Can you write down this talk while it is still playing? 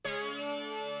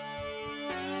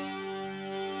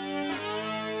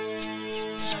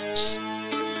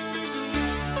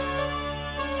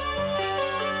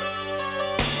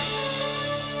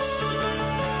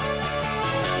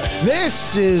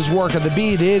This is Work of the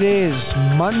Beat. It is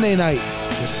Monday night,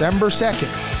 December 2nd,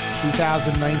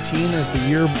 2019, as the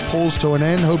year pulls to an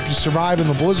end. Hope you survive in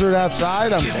the blizzard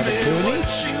outside. I'm Kevin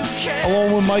Cooney,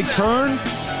 along with Mike Kern.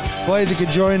 Glad you could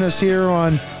join us here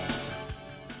on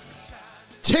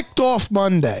Ticked Off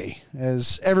Monday,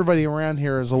 as everybody around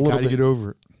here is a little bit... Got to get over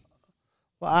it.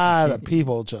 A lot of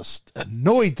people just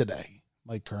annoyed today,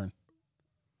 Mike Kern.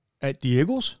 At the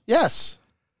Eagles? Yes.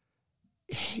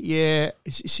 Yeah.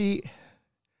 See,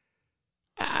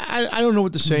 I don't know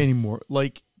what to say anymore.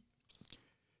 Like,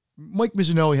 Mike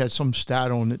Mizzanelli had some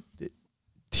stat on it. That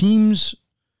teams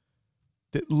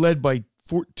that led by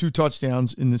 2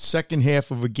 touchdowns in the second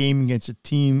half of a game against a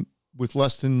team with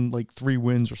less than like 3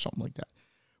 wins or something like that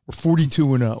were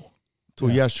 42-0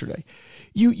 until yesterday.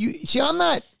 You see, I'm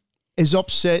not as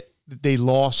upset that they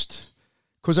lost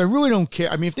because I really don't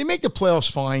care. I mean, if they make the playoffs,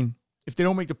 fine. If they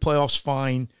don't make the playoffs,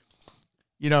 fine.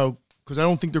 You know, because I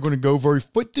don't think they're going to go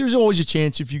but there's always a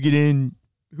chance if you get in,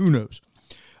 who knows?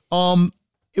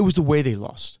 It was the way they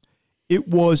lost. It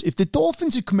was, if the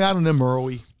Dolphins had come out on them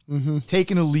early,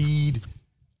 taken a lead,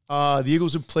 the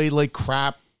Eagles had played like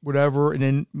crap, whatever, and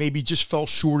then maybe just fell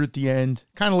short at the end,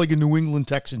 kind of like a New England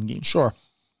Texan game. Sure.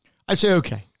 I'd say,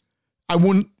 okay. It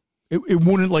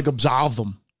wouldn't like absolve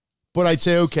them, but I'd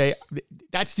say, okay,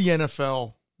 that's the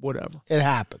NFL, whatever. It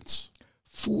happens.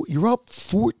 You're up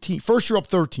 14. First, you're up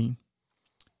 13.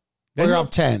 Then you're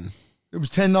up 10. It was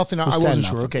 10-0. I wasn't 10-0.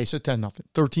 sure. Okay, so 10-0.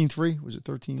 13-3? Was it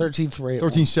 13? 13-3.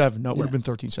 13-7. No, it would have been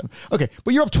 13-7. Okay,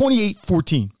 but you're up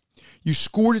 28-14. You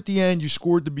scored at the end. You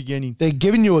scored at the beginning. They've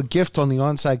given you a gift on the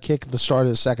onside kick at the start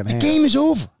of the second half. The game is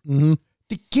over. Mm-hmm.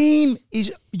 The game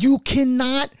is, you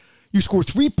score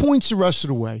 3 points the rest of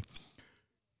the way.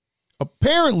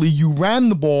 Apparently, you ran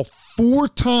the ball 4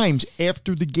 times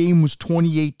after the game was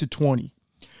 28-20.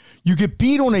 You get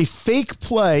beat on a fake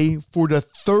play for the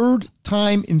 3rd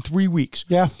time in 3 weeks.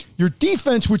 Yeah. Your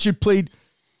defense, which had played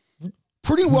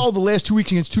pretty well the last 2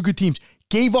 weeks against 2 good teams,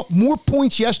 gave up more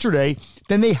points yesterday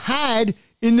than they had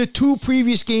in the 2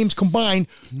 previous games combined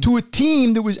to a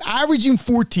team that was averaging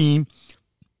 14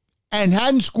 and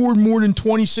hadn't scored more than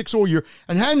 26 all year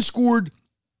and hadn't scored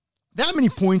that many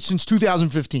points since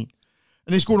 2015.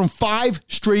 And they scored on 5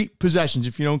 straight possessions,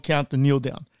 if you don't count the kneel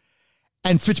down.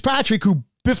 And Fitzpatrick, who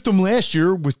biffed them last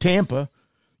year with Tampa,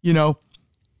 you know,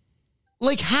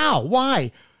 like how?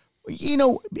 Why? You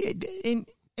know, and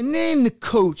then the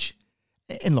coach,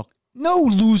 and look, no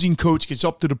losing coach gets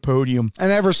up to the podium.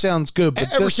 And ever sounds good.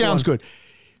 But ever sounds good.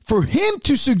 For him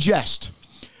to suggest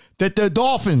that the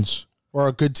Dolphins are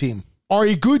a good team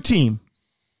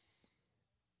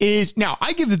is, now,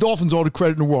 I give the Dolphins all the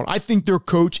credit in the world. I think their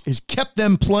coach has kept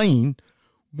them playing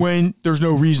when there's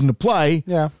no reason to play.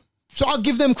 Yeah. So I'll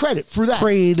give them credit for that.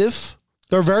 Creative.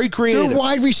 They're very creative. They're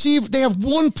wide receiver. They have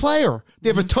one player. They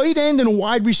have a tight end and a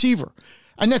wide receiver.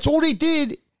 And that's all they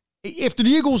did after the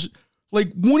Eagles,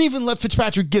 like, wouldn't even let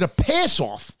Fitzpatrick get a pass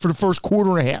off for the first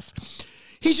quarter and a half.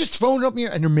 He's just throwing it up in the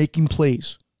air, and they're making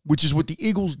plays, which is what the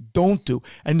Eagles don't do.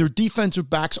 And their defensive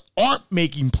backs aren't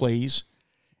making plays.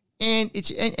 And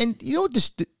it's and you know what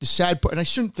the sad part, and I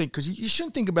shouldn't think, because you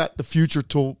shouldn't think about the future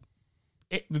till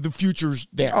the future's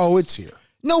there. Oh, it's here.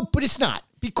 No, but it's not,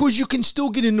 because you can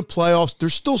still get in the playoffs.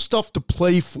 There's still stuff to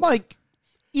play for. Mike,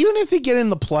 even if they get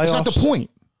in the playoffs... It's not the point.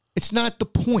 It's not the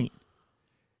point.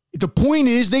 The point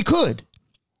is they could.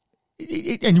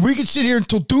 And we could sit here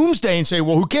until doomsday and say,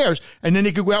 well, who cares? And then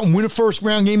they could go out and win a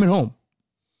first-round game at home.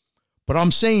 But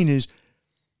I'm saying is,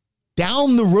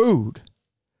 down the road,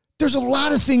 there's a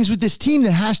lot of things with this team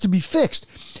that has to be fixed.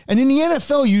 And in the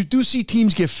NFL, you do see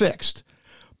teams get fixed.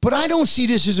 But I don't see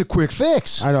this as a quick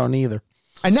fix. I don't either.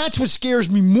 And that's what scares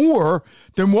me more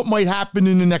than what might happen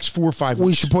in the next 4 or 5 weeks.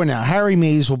 We should point out, Harry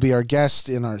Mays will be our guest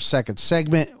in our second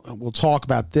segment. We'll talk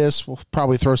about this. We'll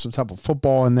probably throw some Temple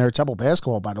football in there. Temple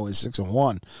basketball, by the way,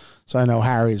 6-1. So I know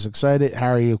Harry is excited.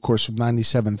 Harry, of course, from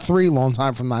 97.3, long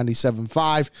time from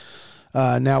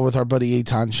 97.5. Now with our buddy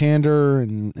Eitan Shander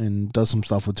and does some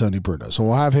stuff with Tony Bruno. So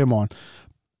we'll have him on.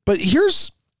 But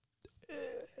here's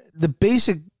the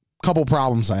basic couple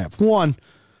problems I have. One,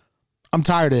 I'm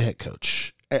tired of the head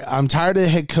coach. I'm tired of the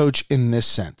head coach in this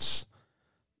sense.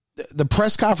 The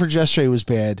press conference yesterday was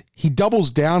bad. He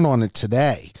doubles down on it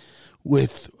today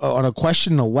with on a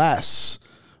question no less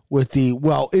with the,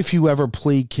 well, if you ever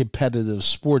played competitive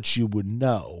sports, you would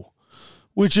know,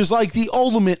 which is like the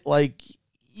ultimate, like,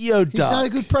 yo, He's not a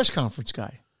good press conference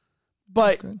guy.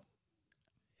 But,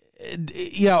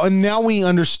 you know, and now we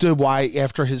understood why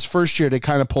after his first year, they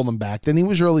kind of pulled him back. Then he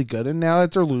was really good. And now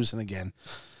that they're losing again,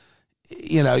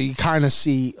 you know, you kind of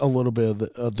see a little bit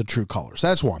of the true colors.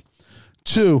 That's one.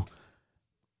 Two,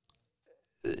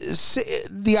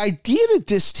 the idea that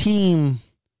this team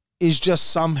is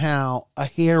just somehow a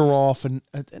hair off, and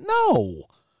no,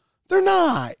 they're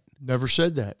not. Never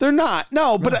said that. They're not.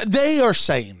 No, but they are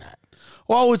saying that.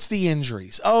 Oh, it's the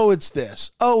injuries. Oh, it's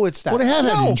this. Oh, it's that. Well, they have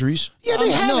had injuries. Yeah,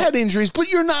 they have had injuries, but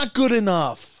you're not good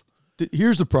enough.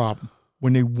 Here's the problem.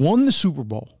 When they won the Super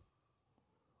Bowl,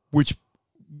 which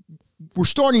we're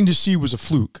starting to see was a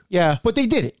fluke. Yeah. But they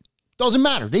did it. Doesn't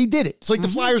matter. They did it. It's like the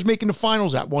Flyers making the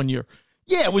finals that one year.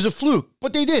 Yeah, it was a fluke,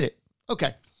 but they did it.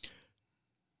 Okay.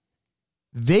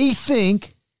 They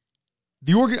think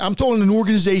I'm talking an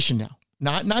organization now.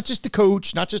 Not just the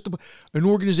coach, not just an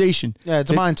organization. Yeah,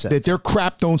 it's a mindset. That their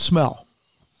crap don't smell.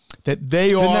 That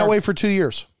they are. Been that way for 2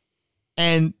 years.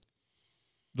 And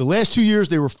the last 2 years,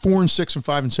 they were 4-6 and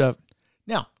 5-7.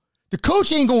 Now, the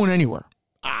coach ain't going anywhere.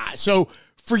 So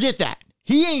forget that.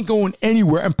 He ain't going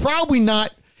anywhere. And probably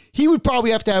not. He would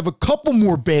probably have to have a couple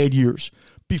more bad years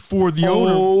before the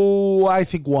owner. Oh, I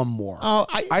think one more.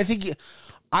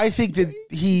 I think that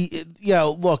he,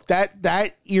 look,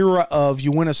 that era of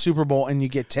you win a Super Bowl and you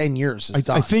get 10 years is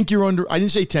done. I think you're I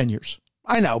didn't say 10 years.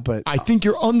 I know, but I think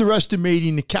you're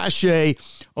underestimating the cachet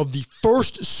of the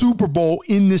first Super Bowl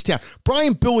in this town.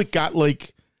 Brian Billick got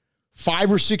like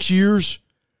 5 or 6 years.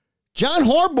 John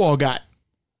Harbaugh got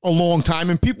a long time,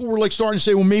 and people were like starting to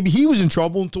say, well, maybe he was in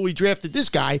trouble until he drafted this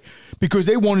guy because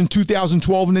they won in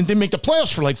 2012 and then didn't make the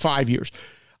playoffs for like 5 years.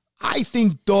 I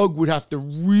think Doug would have to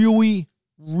really,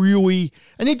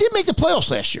 and they did make the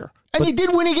playoffs last year, and they did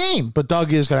win a game. But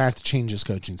Doug is going to have to change his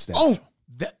coaching staff. Oh,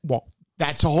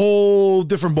 that's a whole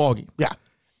different ballgame. Yeah.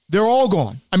 They're all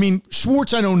gone. I mean,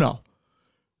 Schwartz, I don't know.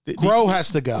 Groh has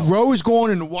to go. Groh is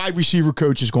gone, and the wide receiver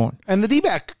coach is gone. And the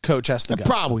D-back coach has to go.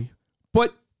 Probably.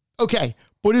 But, okay.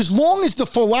 But as long as the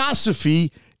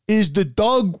philosophy is the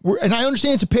Doug, and I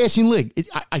understand it's a passing league.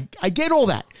 I get all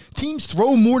that. Teams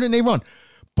throw more than they run.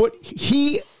 But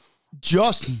he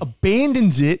just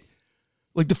abandons it.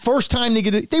 Like the first time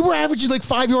they were averaging like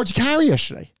 5 yards a carry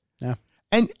yesterday. Yeah.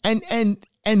 And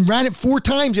ran it 4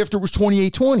 times after it was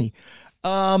 28-20.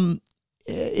 I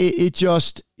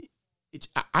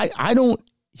don't,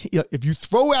 if you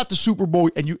throw out the Super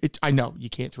Bowl I know you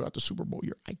can't throw out the Super Bowl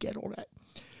year. I get all that.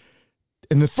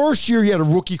 In the first year, you had a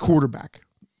rookie quarterback.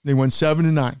 They went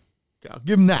 7-9. I'll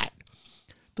give them that.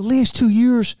 The last 2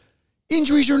 years,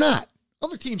 injuries or not.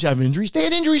 Other teams have injuries. They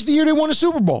had injuries the year they won a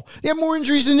Super Bowl. They have more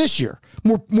injuries than this year.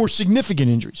 More significant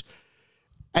injuries.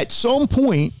 At some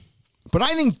point, but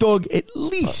I think Doug at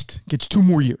least gets 2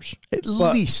 more years. At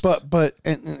least. But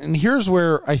here's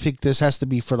where I think this has to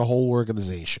be for the whole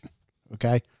organization.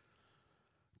 Okay?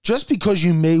 Just because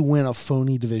you may win a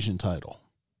phony division title,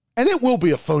 and it will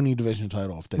be a phony division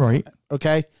title if they win it,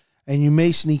 okay? And you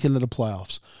may sneak into the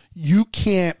playoffs. You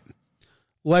can't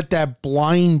let that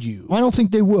blind you. I don't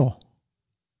think they will.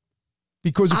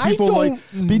 Because of people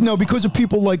because of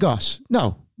people like us.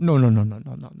 No. They're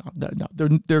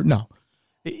no.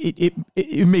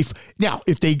 It may now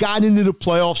if they got into the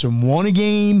playoffs and won a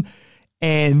game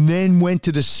and then went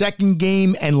to the second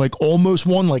game and like almost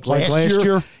won like last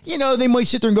year, they might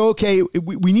sit there and go, okay,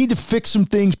 we need to fix some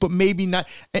things, but maybe not.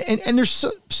 And there's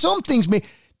some things.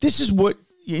 This is what,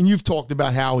 and you've talked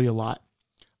about Howie a lot.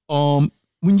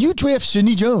 When you draft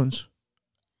Sidney Jones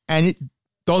and it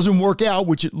doesn't work out,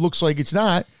 which it looks like it's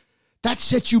not, that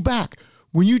sets you back.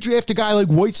 When you draft a guy like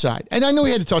Whiteside, and I know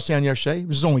he had a touchdown yesterday, it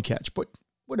was his only catch, but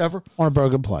whatever. On a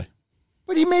broken play.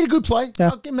 But he made a good play. Yeah.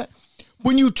 I'll give him that.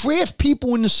 When you draft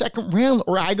people in the second round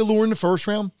or Aguilar in the first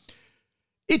round,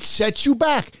 it sets you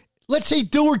back. Let's say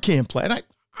Dillard can't play. And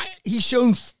he's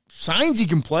shown signs he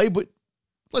can play, but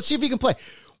let's see if he can play.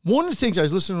 One of the things, I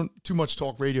was listening to too much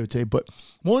talk radio today, but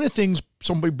one of the things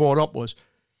somebody brought up was,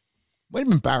 might have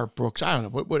been Barrett Brooks, I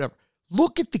don't know, whatever.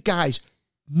 Look at the guys.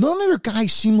 None of their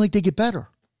guys seem like they get better.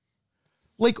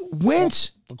 Like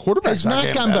Wentz, the quarterback's has not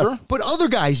gotten better, but other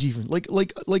guys even like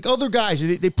other guys.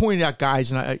 They pointed out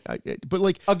guys, and but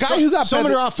like a guy who got some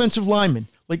better. of their offensive linemen,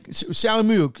 like Sally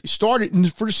Muo, started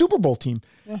for the Super Bowl team,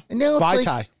 and now it's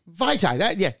Vitae.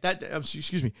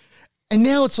 Excuse me, and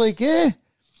now it's like,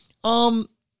 I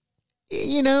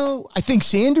think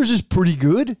Sanders is pretty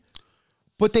good,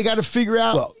 but they got to figure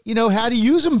out, how to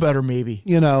use him better. Maybe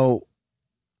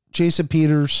Jason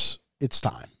Peters, it's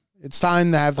time. It's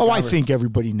time to have the I think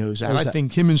everybody knows that. I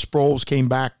think him and Sproles came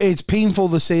back. It's painful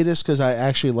to say this because I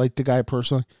actually like the guy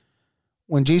personally.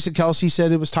 When Jason Kelce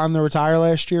said it was time to retire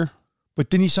last year. But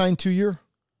didn't he sign 2-year?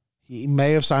 He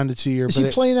may have signed a 2-year. Is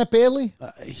he playing that badly?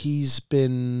 He's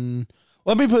been...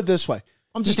 Let me put it this way.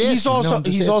 I'm just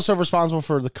asking. He's also responsible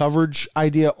for the coverage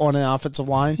idea on an offensive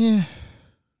line. Yeah.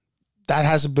 That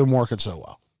hasn't been working so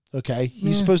well. Okay?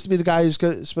 He's supposed to be the guy who's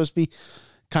supposed to be...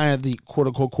 kind of the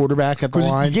quote-unquote quarterback at the Because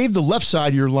line. you gave the left side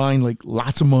of your line like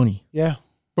lots of money. Yeah.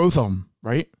 Both of them,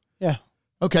 right? Yeah.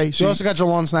 Okay. You So also got your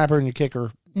long snapper and your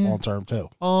kicker long-term, too.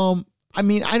 I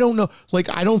mean, I don't know. Like,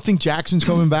 I don't think Jackson's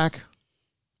coming back.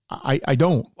 I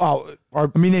don't. Well, I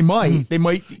mean, they might. They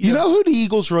might. you know who the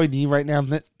Eagles really need right now?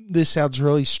 This sounds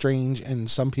really strange, and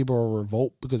some people are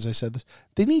revolt because I said this.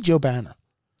 They need Joe Banner.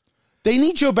 They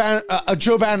need Joe Banner, a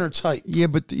Joe Banner type. Yeah,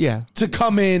 but to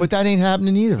come in. But that ain't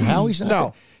happening either. Howie's not.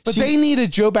 No, but they need a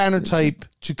Joe Banner type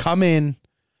to come in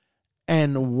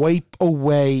and wipe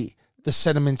away the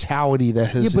sentimentality that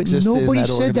has existed in nobody that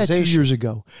said that 2 organization. years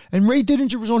ago. And Ray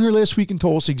Didinger was on here last week and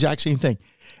told us the exact same thing.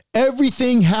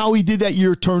 Everything Howie did that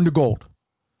year turned to gold.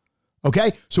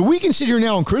 Okay? So we can sit here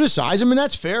now and criticize him, and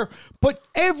that's fair. But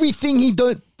everything he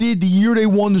did the year they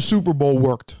won the Super Bowl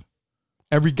worked.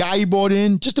 Every guy he brought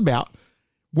in, just about,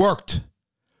 worked.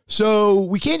 So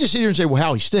we can't just sit here and say, well,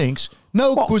 Howie stinks.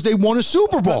 No, because they won a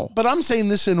Super Bowl. But I'm saying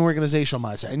this in organizational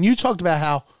mindset. And you talked about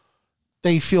how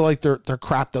they feel like their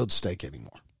crap don't stink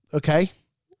anymore. Okay?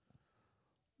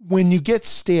 When you get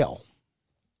stale,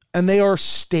 and they are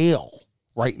stale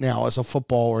right now as a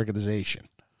football organization,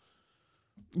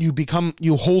 you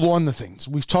hold on to things.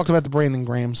 We've talked about the Brandon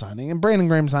Graham signing, and Brandon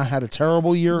Graham's not had a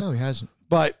terrible year. No, he hasn't.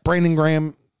 But Brandon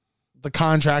Graham, the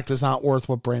contract is not worth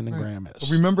what Brandon Graham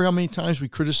is. Remember how many times we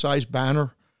criticized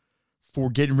Banner for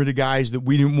getting rid of guys that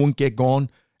we didn't want to get gone?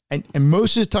 And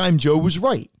most of the time, Joe was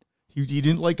right. He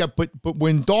didn't like that. But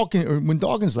when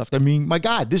Dawkins left, I mean, my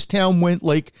God, this town went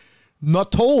like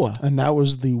Nutola. And that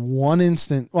was the one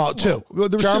instant. Well, two. Well,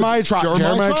 there was Jeremiah two. Trotter.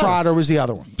 Jeremiah Trotter was the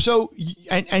other one. So,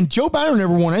 and Joe Banner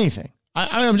never won anything.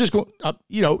 I'm just going,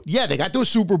 yeah, they got to a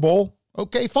Super Bowl.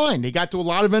 Okay, fine. They got to a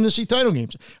lot of NFC title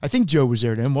games. I think Joe was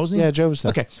there then, wasn't he? Yeah, Joe was there.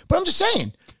 Okay, but I'm just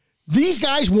saying, these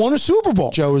guys won a Super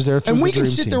Bowl. Joe was there through and we the can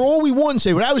dream sit team. there all we want and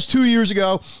say, well, that was 2 years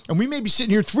ago, and we may be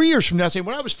sitting here 3 years from now saying,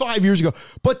 well, that was 5 years ago.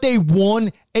 But they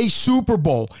won a Super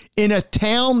Bowl in a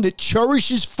town that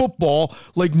cherishes football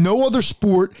like no other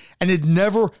sport, and it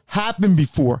never happened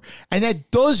before. And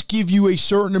that does give you a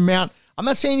certain amount. I'm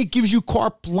not saying it gives you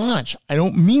carte blanche. I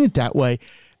don't mean it that way.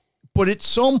 But at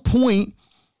some point,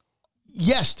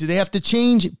 yes, do they have to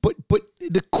change it? But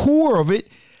the core of it,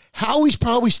 Howie's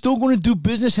probably still going to do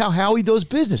business how Howie does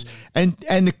business. And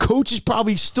the coach is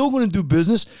probably still going to do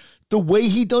business the way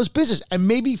he does business. And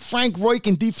maybe Frank Reich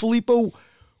and DeFilippo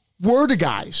were the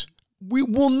guys. We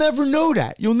will never know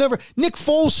that. You'll never. Nick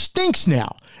Foles stinks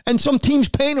now. And some teams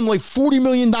paying him like $40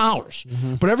 million.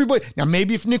 But everybody, now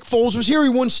maybe if Nick Foles was here, he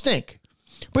wouldn't stink.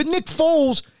 But Nick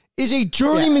Foles is a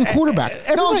journeyman quarterback.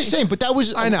 No, I'm just saying, but that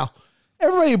was... I know.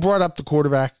 Everybody brought up the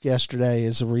quarterback yesterday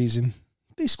as a reason.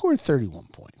 They scored 31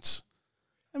 points.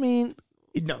 I mean...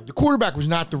 No, the quarterback was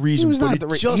not the reason. He was not the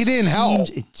reason. He didn't help.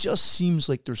 It just seems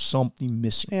like there's something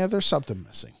missing. Yeah, there's something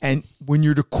missing. And when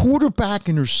you're the quarterback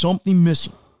and there's something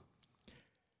missing,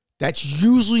 that's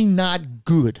usually not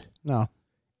good. No.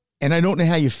 And I don't know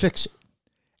how you fix it.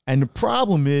 And the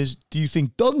problem is, do you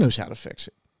think Doug knows how to fix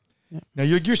it? Yeah. Now,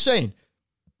 you're saying,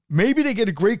 maybe they get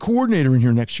a great coordinator in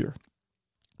here next year.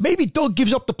 Maybe Doug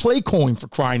gives up the play calling, for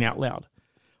crying out loud.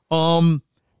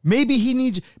 Maybe he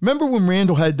needs... Remember when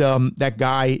Randall had that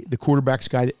guy, the quarterback's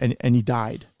guy, and he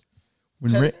died?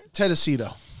 Ted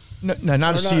Aceto. No,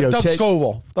 not Aceto. Doug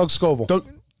Scoville. Doug Scoville.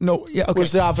 No, yeah, okay.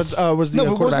 Was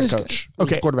the quarterback coach.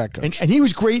 Okay. Quarterback coach. And he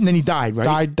was great, and then he died,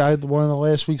 right? Died one of the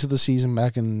last weeks of the season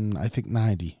back in, I think,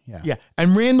 90. Yeah. Yeah.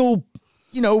 And Randall,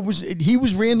 he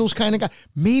was Randall's kind of guy.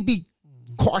 Maybe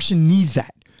Carson needs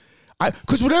that.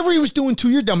 Because whatever he was doing 2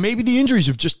 years down, maybe the injuries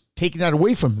have just taken that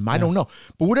away from him. I don't know.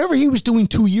 But whatever he was doing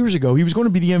 2 years ago, he was going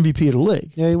to be the MVP of the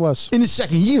league. Yeah, he was. In his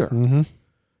second year. Mm-hmm.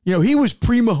 He was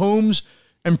pre-Mahomes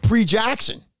and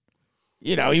pre-Jackson.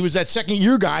 He was that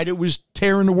second-year guy that was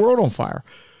tearing the world on fire.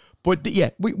 But,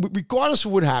 regardless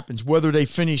of what happens, whether they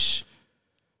finish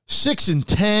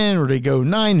 6-10 or they go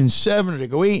 9-7 or they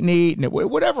go 8-8, and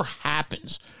whatever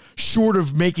happens, short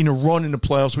of making a run in the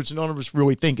playoffs, which none of us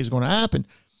really think is going to happen,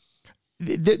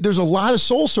 there's a lot of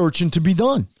soul searching to be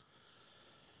done.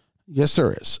 Yes,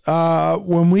 there is.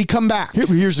 When we come back.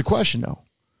 Here's the question, though.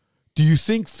 Do you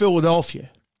think Philadelphia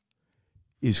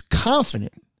is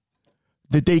confident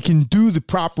that they can do the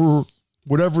proper,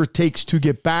 whatever it takes to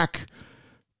get back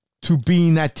to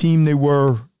being that team they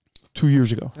were 2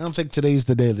 years ago? I don't think today's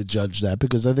the day to judge that,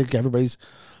 because I think everybody's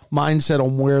mindset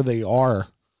on where they are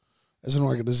as an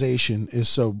organization is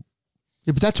so...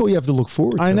 Yeah, but that's all you have to look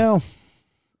forward to. I know.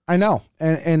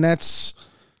 And that's...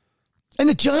 And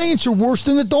the Giants are worse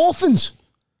than the Dolphins.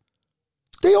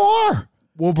 They are.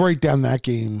 We'll break down that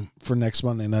game for next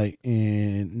Monday night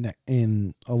in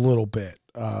a little bit.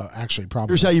 Actually,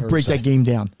 probably. Here's how you break that game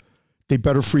down. they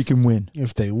better freaking win.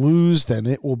 If they lose, then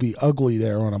it will be ugly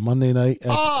there on a Monday night.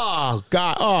 Oh,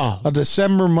 God. Oh. A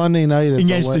December Monday night.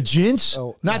 Against the Gents?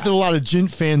 Oh, Not that a lot of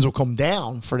Gent fans will come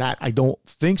down for that. I don't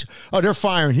think so. Oh, they're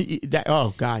firing.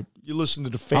 Oh, God. You listen to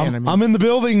the fan. I'm in the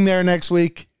building there next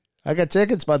week. I got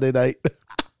tickets Monday night.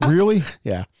 Really?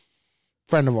 Yeah.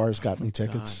 Friend of ours got me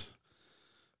tickets.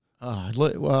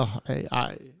 Well,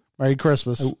 Merry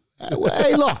Christmas.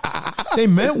 Hey, look, they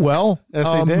meant well. Yes,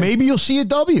 they did. Maybe you'll see a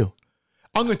W.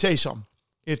 I'm going to tell you something.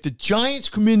 If the Giants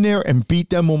come in there and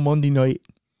beat them on Monday night,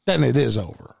 then it is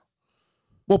over.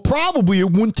 well, probably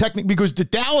it wouldn't technically, because the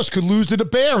Dallas could lose to the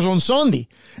Bears on Sunday,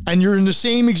 and you're in the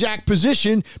same exact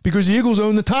position because the Eagles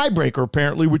own the tiebreaker,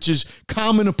 apparently, which is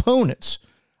common opponents.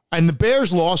 And the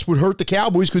Bears loss would hurt the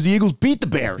Cowboys because the Eagles beat the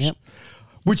Bears,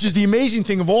 which is the amazing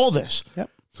thing of all this. Yep.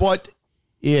 But,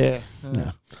 yeah.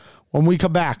 When we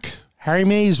come back, Harry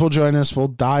Mays will join us. We'll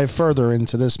dive further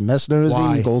into this mess known as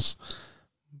the Eagles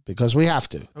because we have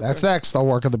to. Okay. That's next. I'll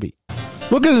work on the beat.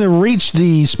 Looking to reach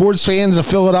the sports fans of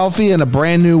Philadelphia in a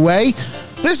brand new way?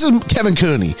 This is Kevin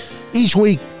Cooney. Each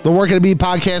week, the Work of the Beat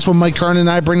podcast with Mike Kernan and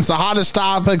I brings the hottest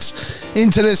topics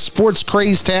into this sports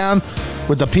crazed town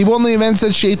with the people and the events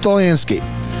that shape the landscape.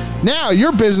 Now,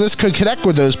 your business could connect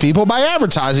with those people by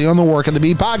advertising on the Work of the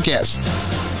Beat podcast.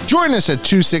 Join us at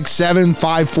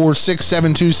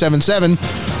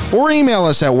 267-546-7277 or email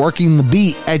us at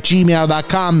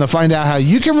workingthebeat@gmail.com to find out how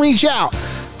you can reach out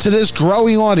to this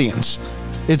growing audience.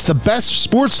 It's the best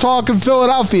sports talk in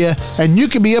Philadelphia, and you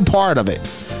can be a part of it.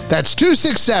 That's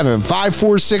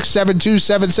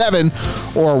 267-546-7277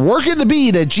 or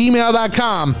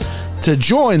workingthebeat@gmail.com to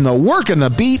join the Working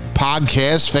the Beat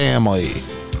podcast family.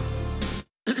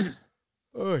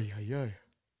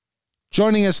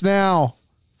 Joining us now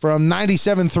from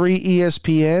 97.3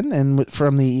 ESPN and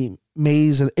from the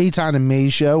Eitan and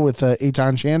Mays show with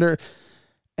Eitan Shander,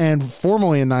 and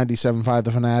formerly in 97.5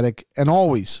 The Fanatic, and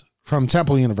always from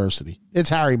Temple University. It's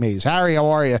Harry Mays. Harry, how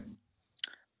are you?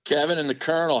 Kevin and the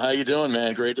Colonel, how you doing,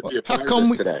 man? Great to be a part of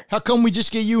this today. How come we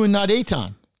just get you and not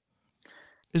Eitan?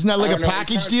 Isn't that like a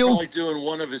package deal? He's probably doing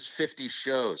one of his 50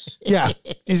 shows. Yeah.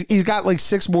 He's got like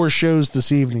 6 more shows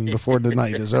this evening before the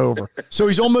night is over. So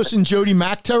he's almost in Jody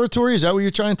Mack territory? Is that what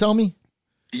you're trying to tell me?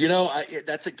 You know,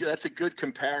 that's a good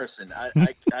comparison.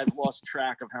 I've lost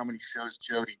track of how many shows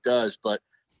Jody does, but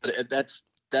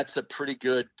that's a pretty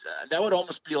good that would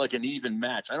almost be like an even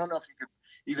match. I don't know if you could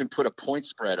even put a point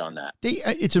spread on that.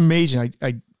 It's amazing.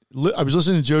 I was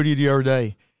listening to Jody the other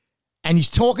day, and he's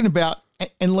talking about,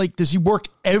 and like, does he work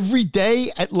every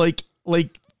day at like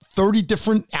 30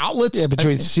 different outlets? Yeah,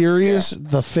 between Sirius,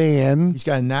 The Fan, he's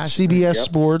got a national, CBS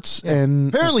Sports,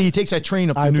 and apparently he takes that train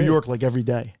up to New York like every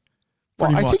day.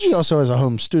 Well, I think he also has a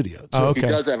home studio too. Oh, okay. He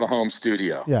does have a home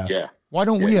studio. Yeah. Why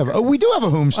don't we have? Oh, we do have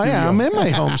a home studio. Oh, yeah, I'm in my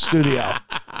home studio.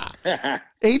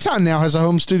 Eitan now has a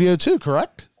home studio too,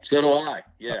 correct? So do I.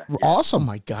 Yeah. Awesome. Oh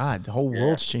my God, the whole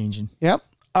world's changing. Yep.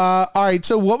 All right.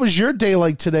 So, what was your day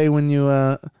like today when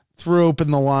you threw open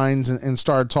the lines and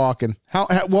started talking?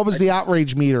 What was the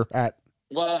outrage meter at?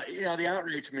 Well, you know, the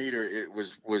outrage meter, it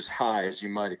was high, as you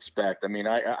might expect. I mean,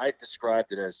 I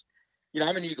described it as, you know,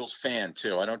 I'm an Eagles fan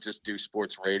too. I don't just do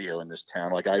sports radio in this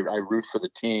town. Like I root for the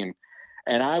team.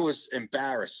 And I was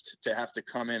embarrassed to have to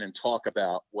come in and talk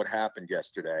about what happened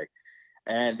yesterday.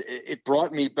 And it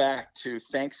brought me back to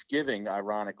Thanksgiving,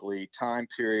 ironically, time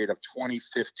period of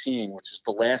 2015, which is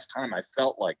the last time I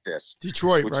felt like this.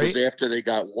 Detroit, which right? was after they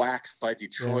got waxed by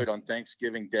Detroit on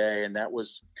Thanksgiving Day. And that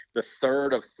was the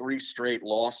third of 3 straight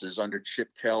losses under Chip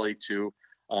Kelly to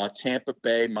Tampa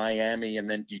Bay, Miami, and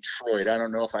then Detroit. I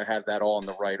don't know if I have that all in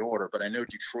the right order, but I know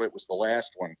Detroit was the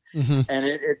last one. Mm-hmm. And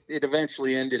it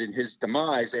eventually ended in his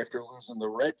demise after losing the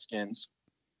Redskins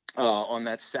on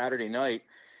that Saturday night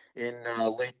in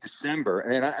late December.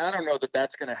 And I don't know that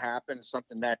that's going to happen,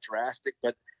 something that drastic,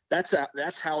 but that's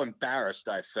how embarrassed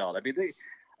I felt. I mean,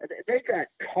 they got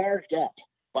carved up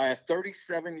by a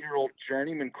 37-year-old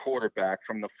journeyman quarterback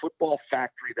from the football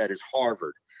factory that is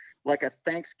Harvard, like a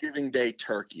Thanksgiving Day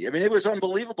turkey. I mean, it was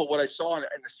unbelievable what I saw in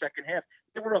the second half.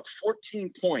 They were up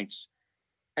 14 points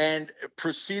and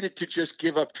proceeded to just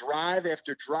give up drive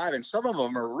after drive. And some of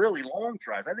them are really long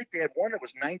drives. I think they had one that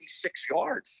was 96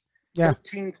 yards. Yeah.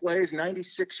 13 plays,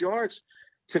 96 yards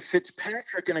to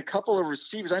Fitzpatrick and a couple of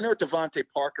receivers. I know Devontae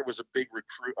Parker was a big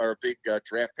recruit or a big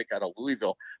draft pick out of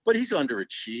Louisville, but he's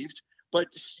underachieved. But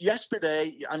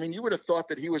yesterday, I mean, you would have thought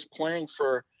that he was playing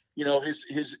for, you know,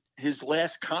 his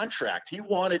last contract. He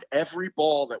wanted every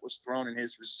ball that was thrown in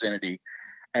his vicinity.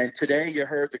 And today you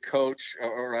heard the coach,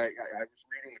 or I was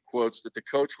reading the quotes, that the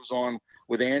coach was on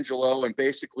with Angelo and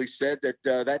basically said that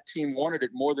that team wanted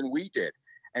it more than we did.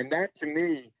 And that, to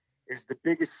me, is the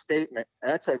biggest statement.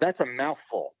 That's a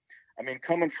mouthful. I mean,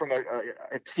 coming from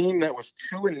a team that was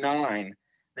 2-9,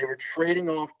 they were trading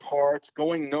off parts,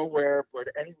 going nowhere, but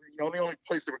the only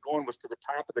place they were going was to the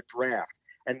top of the draft.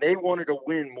 And they wanted to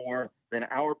win more than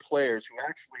our players, who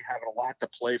actually have a lot to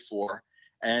play for.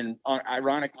 And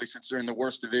ironically, since they're in the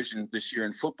worst division this year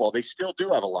in football, they still do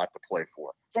have a lot to play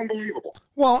for. It's unbelievable.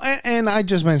 Well, and I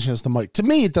just mentioned this to Mike. To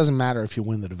me, it doesn't matter if you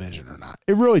win the division or not.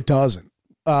 It really doesn't.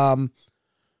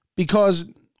 Because,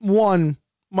 one,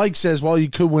 Mike says, well, you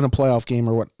could win a playoff game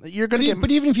or what. You're going to get.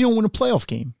 But even if you don't win a playoff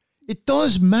game, it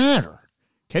does matter.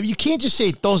 Kevin, you can't just say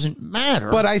it doesn't matter.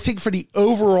 But I think for the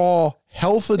overall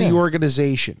health of the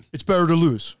organization, it's better to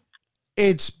lose.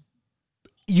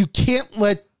 You can't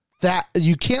let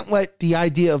the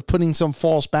idea of putting some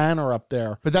false banner up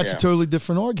there. But that's a totally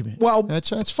different argument. Well, that's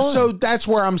fine. So that's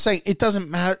where I'm saying it doesn't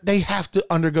matter. They have to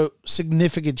undergo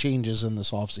significant changes in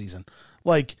this offseason.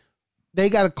 Like, they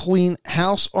got to clean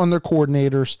house on their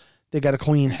coordinators. They got to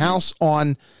clean house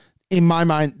on, in my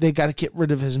mind, they got to get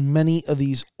rid of as many of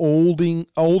these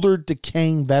older,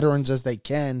 decaying veterans as they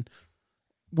can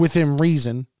within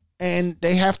reason. And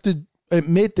they have to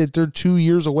admit that they're 2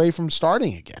 years away from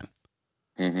starting again.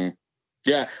 Mm-hmm.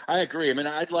 Yeah, I agree. I mean,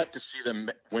 I'd like to see them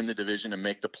win the division and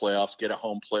make the playoffs, get a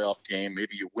home playoff game.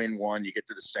 Maybe you win one, you get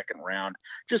to the second round,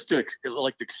 just to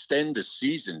extend the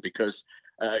season, because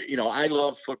I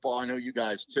love football. I know you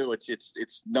guys too.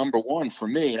 It's number one for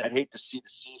me, and I'd hate to see the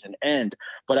season end.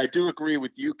 But I do agree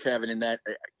with you, Kevin, in that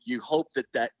you hope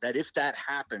that if that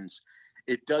happens,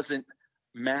 it doesn't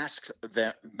mask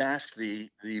the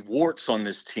warts on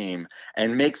this team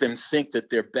and make them think that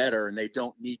they're better and they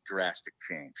don't need drastic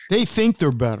change. They think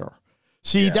they're better.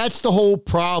 See, that's the whole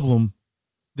problem.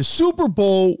 The Super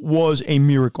Bowl was a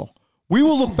miracle. We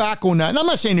will look back on that, and I'm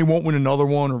not saying they won't win another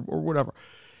one or whatever.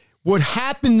 What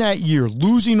happened that year,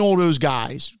 losing all those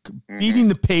guys, beating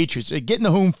the Patriots, getting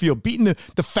the home field, beating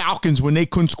the Falcons when they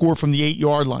couldn't score from the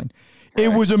 8-yard line, it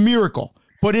was a miracle.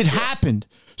 But it happened.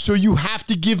 So you have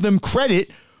to give them credit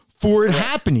for it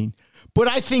happening. But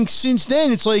I think since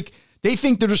then, it's like they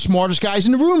think they're the smartest guys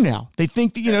in the room now. They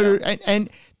think that,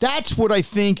 and that's what I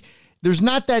think. There's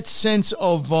not that sense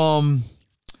of,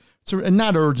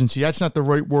 not urgency. That's not the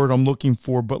right word I'm looking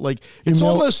for, but like, it's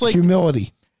almost like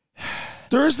humility.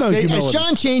 There is no humility. As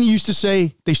John Chaney used to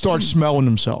say, they started smelling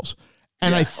themselves.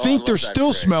 And I think they're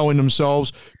still smelling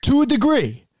themselves to a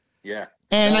degree. Yeah.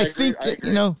 And I think that,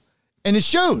 and it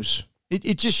shows.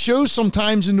 It just shows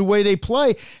sometimes in the way they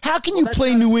play. How can you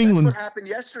play New England? That's what happened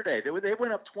yesterday. They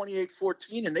went up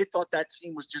 28-14, and they thought that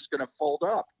team was just going to fold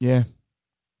up. Yeah.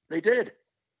 They did.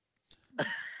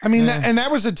 I mean, that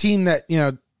was a team that,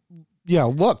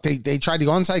 look, they tried the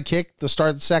onside kick to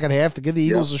start the second half to give the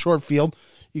Eagles a short field.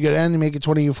 You go down and make it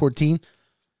 28-14.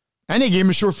 And they gave him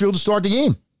a short field to start the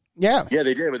game. Yeah. Yeah,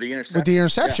 they did with the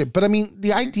interception. Yeah. But, I mean,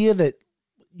 the idea that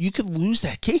you could lose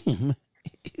that game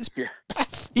is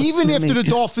baffling. Even after the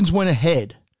Dolphins went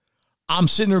ahead, I'm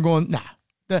sitting there going, nah.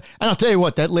 And I'll tell you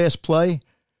what, that last play,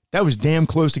 that was damn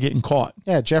close to getting caught.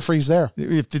 Yeah, Jeffrey's there.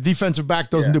 If the defensive back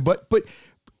doesn't do, but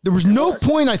there was no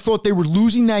point I thought they were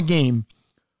losing that game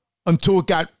until it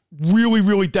got really,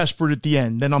 really desperate at the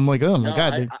end. Then I'm like, oh my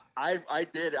God. I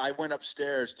did. I went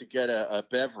upstairs to get a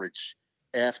beverage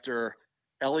after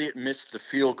Elliott missed the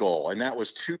field goal, and that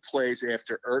was 2 plays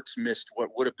after Ertz missed what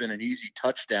would have been an easy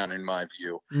touchdown in my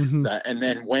view. Mm-hmm. And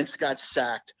then Wentz got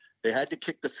sacked. They had to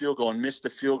kick the field goal and missed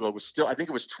the field goal. It was still, I think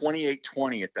it was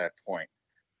 28-20 at that point.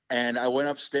 And I went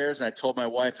upstairs and I told my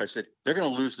wife, I said, they're going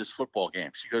to lose this football game.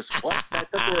 She goes, what? I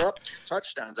thought they were up 2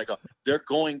 touchdowns. I go, they're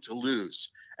going to lose.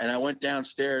 And I went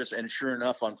downstairs, and sure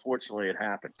enough, unfortunately, it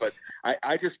happened. But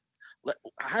I just,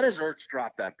 how does Ertz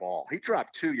drop that ball? He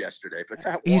dropped 2 yesterday, but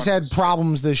he's had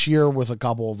problems this year with a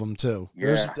couple of them too.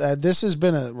 Yeah. This has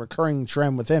been a recurring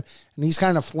trend with him, and he's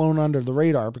kind of flown under the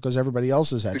radar because everybody else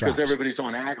has had drops. Because everybody's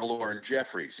on Aguilar and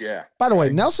Jeffries, yeah. By the way,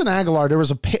 Nelson Aguilar, there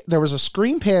was a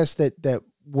screen pass that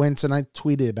Wentz, and I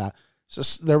tweeted about.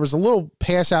 There was a little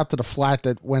pass out to the flat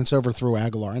that Wentz overthrew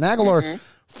Aguilar, and Aguilar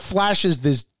flashes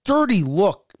this dirty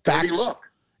look back.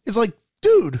 It's like,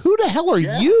 dude, who the hell are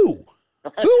you?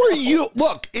 Who are you?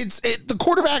 Look, the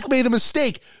quarterback made a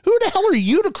mistake. Who the hell are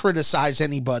you to criticize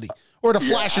anybody or to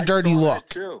flash a dirty look?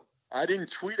 Too. I didn't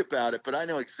tweet about it, but I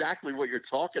know exactly what you're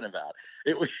talking about.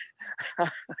 It was.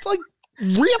 It's like,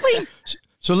 really?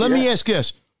 So let me ask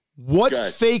this: what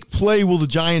fake play will the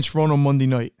Giants run on Monday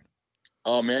night?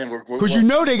 Oh man, because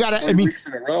they got to. I mean, weeks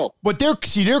in a row. But their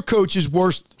coach is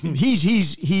worse.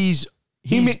 He's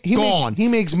gone. He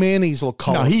makes Manny's look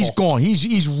colorful. No, he's gone.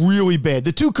 He's really bad.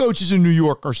 The 2 coaches in New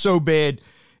York are so bad.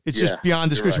 It's just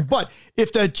beyond discussion. Right. But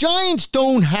if the Giants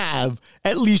don't have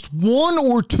at least one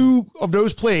or two of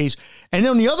those plays, and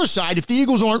on the other side, if the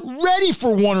Eagles aren't ready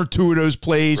for one or two of those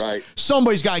plays,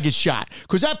 somebody's got to get shot.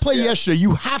 Because that play yesterday,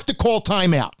 you have to call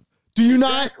timeout. Do you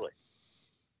not?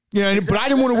 Yeah, exactly. But I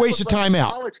didn't want to waste a timeout.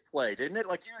 College play, didn't it?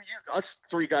 Like us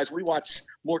three guys, we watch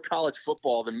more college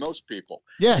football than most people.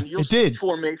 Yeah, and you'll see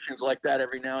formations like that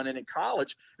every now and then in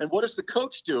college. And what does the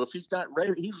coach do if he's not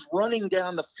ready? He's running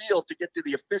down the field to get to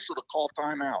the official to call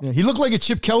timeout. Yeah, he looked like a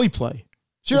Chip Kelly play.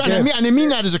 Sure, and I mean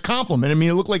that as a compliment. I mean,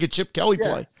 it looked like a Chip Kelly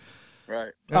play.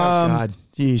 Right. Oh, God.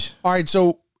 Jeez. All right,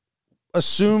 so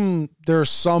assume there are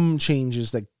some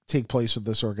changes that take place with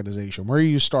this organization. Where are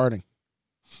you starting?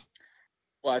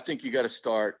 Well, I think you got to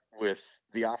start with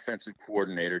the offensive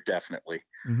coordinator, definitely.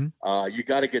 Mm-hmm. You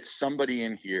got to get somebody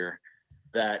in here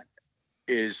that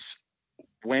is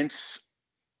Wentz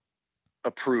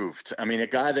approved. I mean, a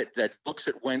guy that looks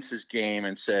at Wentz's game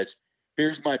and says,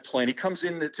 here's my plan. He comes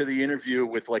into the interview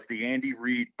with like the Andy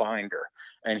Reid binder,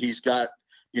 and he's got,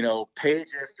 page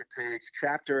after page,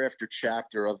 chapter after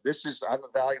chapter of I've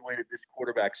evaluated this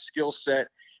quarterback's skill set.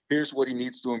 Here's what he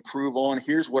needs to improve on.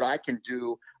 Here's what I can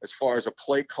do as far as a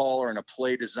play caller and a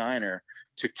play designer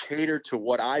to cater to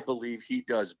what I believe he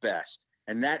does best.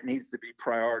 And that needs to be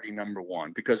priority number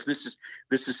one, because this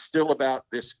is still about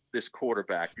this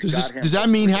quarterback. Does that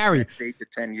mean, Harry, 8 to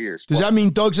 10 years? Does that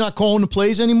mean Doug's not calling the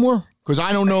plays anymore? Because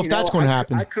I don't know if that's going to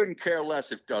happen. I couldn't care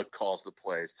less if Doug calls the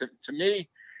plays. To me,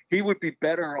 he would be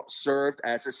better served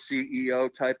as a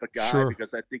CEO type of guy,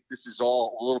 because I think this is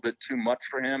all a little bit too much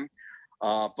for him.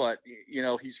 But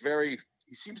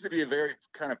he seems to be a very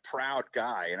kind of proud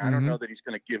guy, and I don't know that he's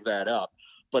going to give that up.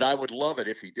 But I would love it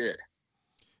if he did.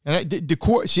 And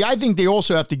I think they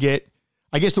also have to get.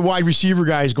 I guess the wide receiver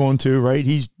guy is going to, right?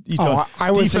 He's I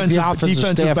would think the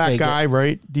defensive back guy,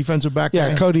 right? Defensive back guy.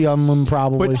 Yeah, Cody Unlin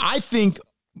probably. But I think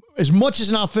as much as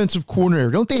an offensive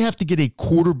coordinator, don't they have to get a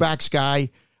quarterbacks guy?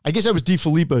 I guess that was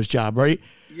DeFilippo's job, right?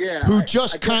 Yeah. Who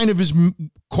kind of is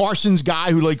Carson's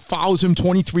guy who like follows him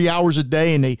 23 hours a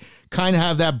day, and they kind of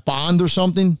have that bond or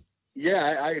something.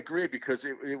 Yeah, I agree, because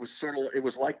it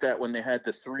was like that when they had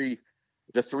the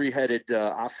three-headed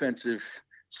offensive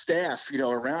staff,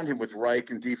 around him with Reich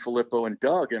and DeFilippo and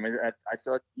Doug. I mean, I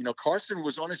thought, Carson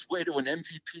was on his way to an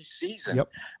MVP season,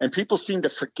 and people seem to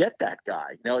forget that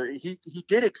guy. He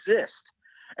did exist.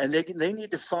 And they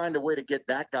need to find a way to get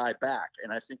that guy back.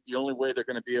 And I think the only way they're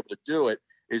going to be able to do it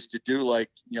is to do like,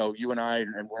 you and I,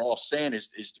 and we're all saying, is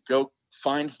to go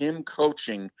find him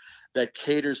coaching that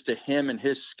caters to him and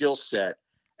his skill set,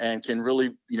 and can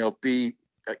really, be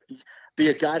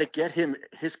a guy to get him.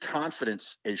 His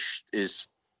confidence is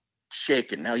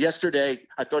shaken. Now, yesterday,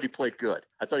 I thought he played good.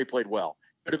 I thought he played well.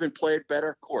 Could have been played better,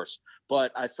 of course.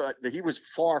 But I thought that he was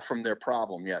far from their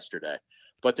problem yesterday.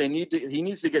 But he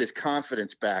needs to get his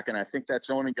confidence back, and I think that's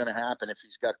only going to happen if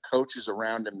he's got coaches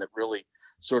around him that really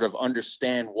sort of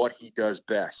understand what he does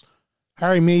best.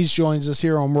 Harry Mays joins us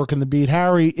here on Working the Beat.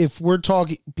 Harry, if we're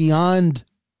talking beyond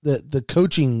the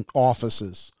coaching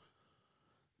offices,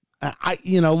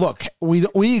 look,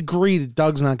 we agree that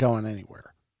Doug's not going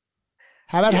anywhere.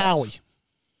 How about Howie?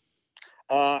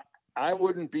 I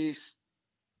wouldn't be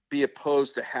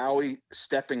opposed to Howie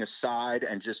stepping aside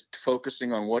and just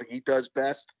focusing on what he does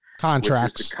best.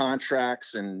 Contracts. Which is the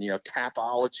contracts and,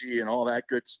 capology and all that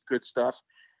good stuff.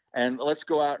 And let's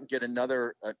go out and get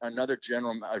another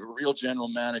real general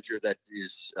manager that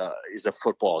is a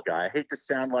football guy. I hate to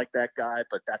sound like that guy,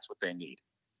 but that's what they need.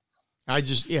 I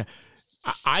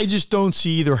just don't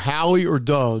see either Howie or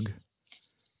Doug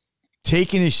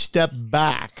taking a step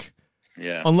back.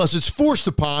 Yeah. Unless it's forced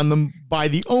upon them by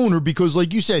the owner, because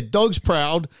like you said, Doug's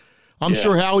proud. I'm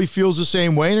sure Howie feels the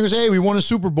same way. And he goes, hey, we won a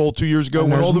Super Bowl 2 years ago.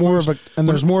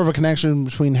 There's more of a connection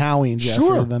between Howie and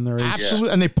Jeffrey than there is. Absolutely.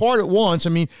 Yeah. And they part at once.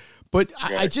 I mean, but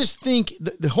I just think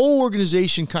the whole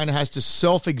organization kind of has to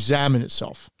self-examine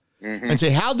itself and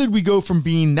say, how did we go from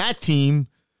being that team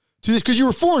to this? Because you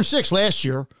were 4-6 last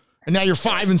year, and now you're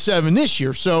 5-7 this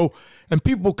year. So, and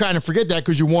people kind of forget that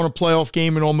because you won a playoff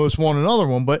game and almost won another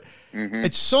one. But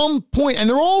at some point, and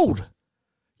they're old,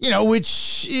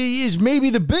 which is maybe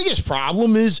the biggest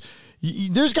problem, is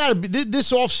there's got to be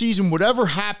this offseason, whatever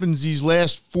happens these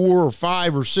last 4 or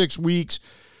 5 or 6 weeks,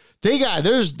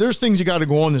 there's things that got to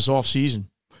go on this offseason,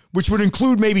 which would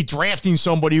include maybe drafting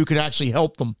somebody who could actually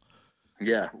help them.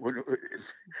 Yeah. What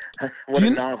a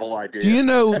novel idea. Do you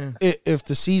know if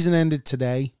the season ended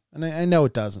today, and I know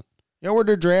it doesn't, you know where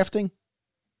they're drafting?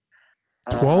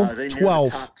 12?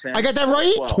 12. I got that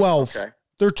right? 12. Okay.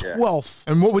 They're 12th.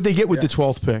 And what would they get with the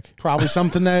 12th pick? Probably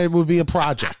something that would be a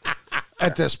project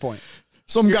at this point.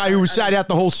 some guy who sat out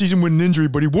the whole season with an injury,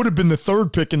 but he would have been the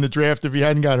third pick in the draft if he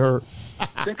hadn't got hurt.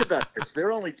 Think about this.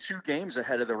 They're only 2 games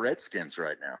ahead of the Redskins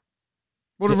right now.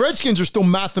 Well, the Redskins are still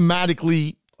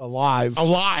mathematically alive,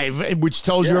 which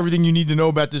tells you everything you need to know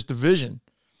about this division.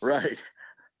 Right.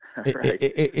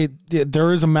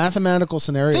 There is a mathematical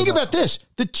scenario. Think about this.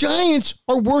 The Giants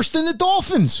are worse than the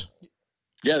Dolphins.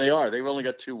 Yeah, they are. They've only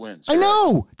got 2 wins. I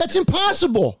know. That's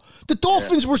impossible. The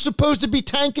Dolphins were supposed to be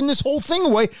tanking this whole thing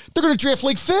away. They're going to draft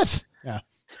like 5th. Yeah.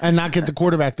 And not get the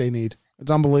quarterback they need.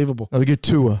 It's unbelievable. They get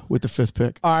Tua with the 5th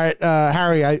pick. All right,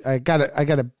 Harry, I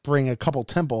gotta bring a couple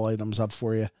Temple items up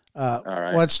for you. All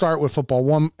right. Let's start with football.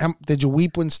 One, did you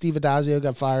weep when Steve Adazio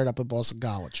got fired up at Boston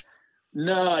College?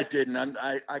 No, I didn't.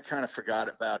 I kind of forgot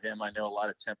about him. I know a lot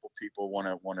of Temple people want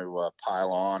to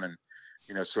pile on and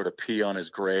sort of pee on his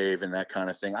grave and that kind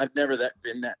of thing. I've never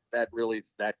been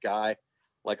that guy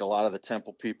like a lot of the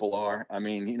Temple people are. I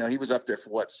mean, he was up there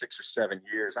for 6 or 7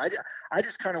 years. I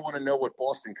just kind of want to know what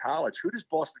Boston College. Who does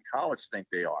Boston College think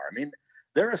they are? I mean,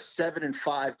 they're a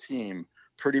 7-5 team,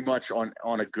 pretty much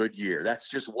on a good year. That's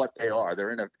just what they are.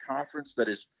 They're in a conference that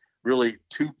is really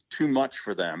too much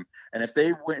for them. And if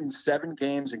they win 7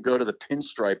 games and go to the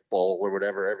Pinstripe Bowl or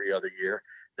whatever every other year,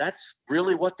 that's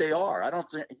really what they are. I don't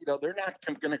think they're not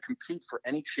going to compete for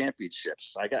any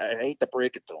championships. I hate to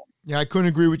break it to them. Yeah, I couldn't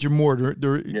agree with you more.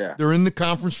 They're in the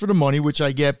conference for the money, which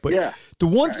I get. But the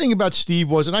one thing about Steve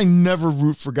was, and I never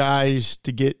root for guys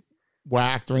to get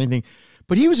whacked or anything,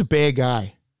 but he was a bad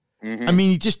guy. Mm-hmm. I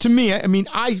mean, just to me, I mean,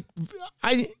 I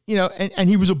and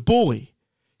he was a bully.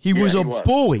 He was a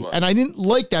bully, and I didn't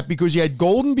like that because you had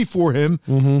Golden before him.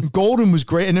 Mm-hmm. Golden was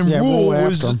great, and then Rule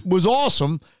was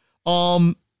awesome.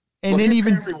 And then he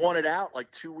wanted out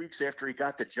like 2 weeks after he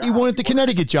got the job. He wanted the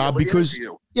Connecticut job because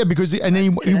and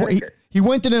then he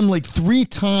went to them like 3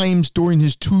 times during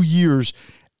his 2 years.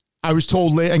 I was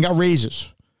told, and got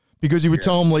raises because he would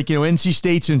tell him like NC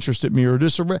State's interested in me or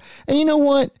this or that. And you know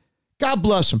what? God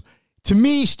bless him. To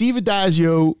me, Steve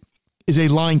Adazio is a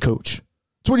line coach.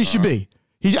 That's what he should be.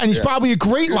 He's probably a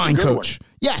great line coach.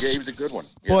 Yes. Yeah, he was a good one.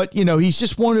 Yeah. But, he's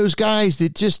just one of those guys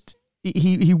that just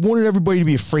he wanted everybody to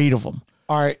be afraid of him.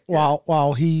 All right.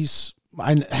 While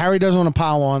Harry doesn't want to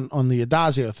pile on the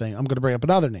Adazio thing, I'm going to bring up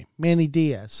another name, Manny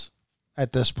Diaz,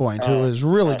 at this point, who is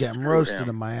really getting roasted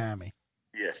in Miami.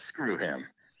 Yeah, screw him.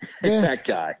 That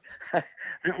guy.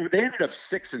 They ended up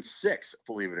 6-6,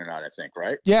 believe it or not, I think,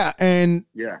 right? Yeah, and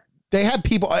they had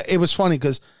people. It was funny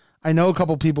because I know a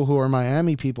couple people who are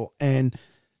Miami people, and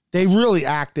they really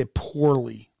acted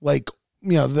poorly. Like,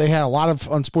 they had a lot of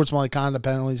unsportsmanlike conduct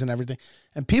penalties and everything.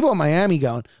 And people in Miami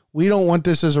going, we don't want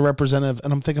this as a representative.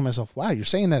 And I'm thinking to myself, wow, you're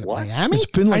saying that at Miami? It's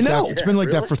been like that. It's been like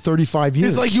that for 35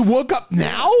 years. It's like you woke up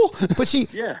now? But see,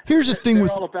 here's the thing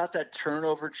with all about that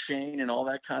turnover chain and all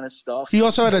that kind of stuff. He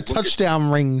also had a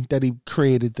touchdown ring that he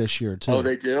created this year, too. Oh,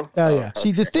 they do? Oh, yeah.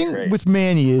 See, the thing with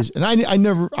Manny is, and I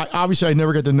never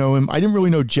got to know him. I didn't really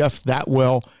know Jeff that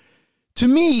well. To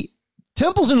me,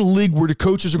 Temple's in a league where the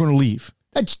coaches are going to leave.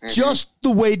 That's just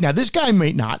the way. Now, this guy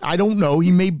may not. I don't know.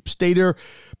 He may stay there.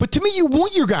 But to me, you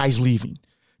want your guys leaving.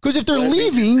 Because if they're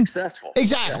leaving, successful.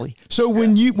 Exactly. Yeah. So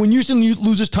when Houston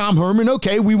loses Tom Herman,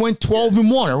 okay, we went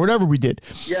 12-1 or whatever we did.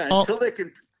 Yeah, until they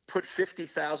can put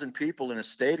 50,000 people in a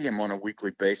stadium on a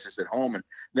weekly basis at home and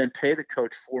then pay the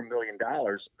coach $4 million,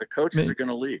 the coaches are going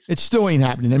to leave. It still ain't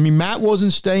happening. I mean, Matt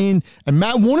wasn't staying, and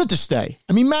Matt wanted to stay.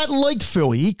 I mean, Matt liked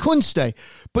Philly. He couldn't stay.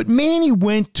 But Manny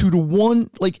went to the one,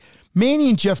 like, Manny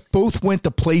and Jeff both went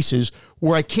to places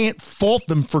where I can't fault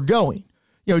them for going.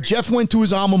 Jeff went to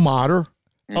his alma mater,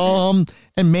 and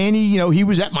Manny, he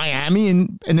was at Miami,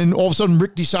 and then all of a sudden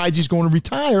Rick decides he's going to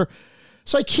retire.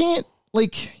 So I can't,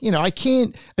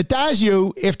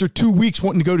 Adazio, after 2 weeks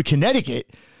wanting to go to Connecticut,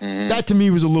 that to me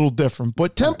was a little different.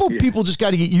 But Temple people just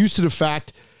got to get used to the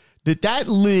fact that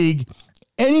league,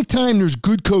 anytime there's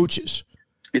good coaches.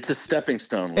 It's a stepping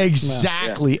stone.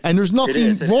 Exactly. Yeah. And there's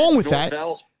nothing wrong with that.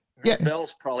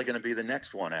 Norvell's probably going to be the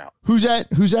next one out. Who's that?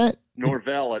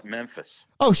 Norvell at Memphis.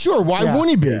 Oh, sure. Why wouldn't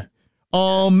he be? Yeah.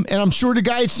 And I'm sure the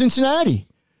guy at Cincinnati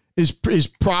is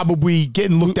probably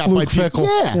getting looked at by people.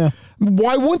 Yeah.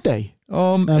 Why wouldn't they?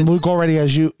 And Luke already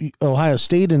has Ohio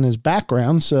State in his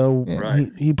background, so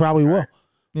he probably will.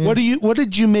 Yeah. What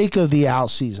did you make of the out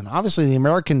season? Obviously, the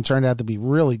American turned out to be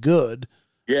really good.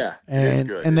 Yeah, and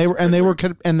they were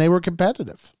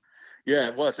competitive. Yeah,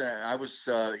 it was. I was,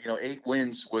 8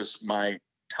 wins was my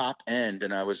top end,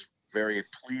 and I was very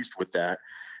pleased with that.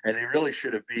 And they really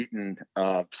should have beaten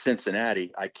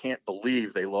Cincinnati. I can't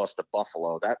believe they lost to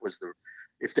Buffalo. That was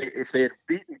if they had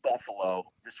beaten Buffalo,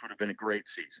 this would have been a great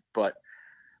season. But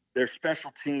their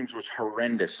special teams was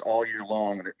horrendous all year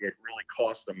long, and it really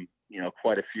cost them,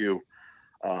 quite a few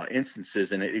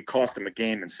instances, and it cost him a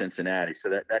game in Cincinnati. So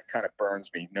that kind of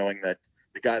burns me, knowing that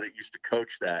the guy that used to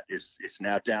coach that is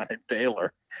now down at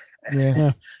Baylor.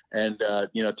 Yeah. And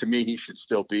to me, he should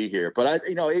still be here. But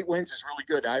 8 wins is really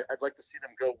good. I'd like to see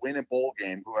them go win a bowl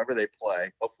game, whoever they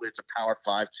play. Hopefully, it's a Power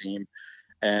 5 team,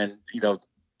 and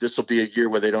this will be a year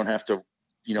where they don't have to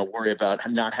worry about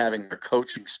not having their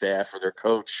coaching staff or their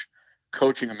coach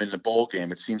coaching them in the bowl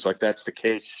game. It seems like that's the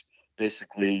case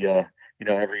basically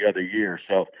every other year.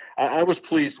 So I was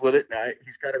pleased with it.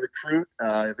 He's got a recruit.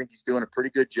 I think he's doing a pretty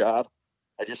good job.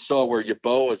 I just saw where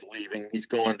Yeboah is leaving. I think he's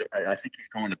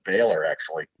going to Baylor,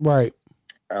 actually. Right.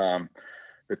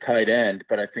 The tight end,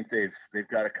 but I think they've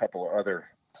got a couple of other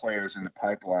players in the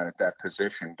pipeline at that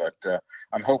position. But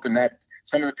I'm hoping that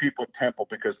some of the people at Temple,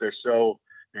 because they're so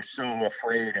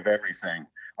afraid of everything,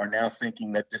 are now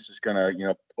thinking that this is going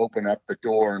to, open up the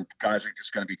door and guys are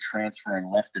just going to be transferring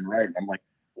left and right. And I'm like,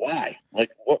 why?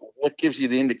 Like, what gives you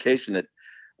the indication that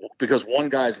because one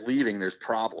guy's leaving, there's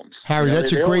problems? Harry,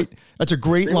 that's a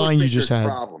great line you just had.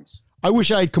 Problems. I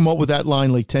wish I had come up with that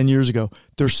line like 10 years ago.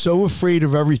 They're so afraid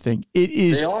of everything.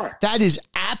 They are. That is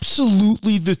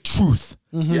absolutely the truth.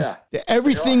 Mm-hmm. Yeah.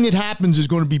 Everything that happens is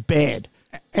going to be bad.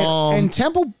 And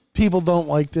Temple people don't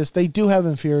like this. They do have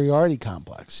inferiority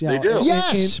complex. They do.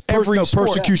 Yes. In every sport.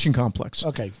 Persecution complex.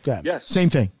 Okay, go ahead. Yes. Same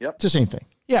thing. Yep. It's the same thing.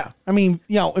 Yeah. I mean,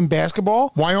 in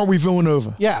basketball. Why aren't we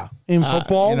Villanova? Yeah. In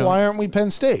football, why aren't we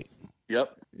Penn State?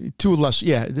 Yep. Two or less.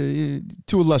 Yeah.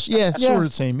 Two or less. Yeah. Sort of the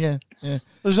same. Yeah. Yeah.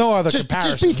 There's no other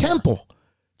comparison. Just be Temple.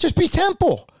 Just be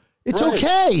Temple. It's right.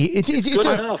 okay. It's good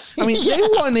enough. I mean, they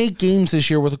won 8 games this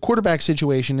year with a quarterback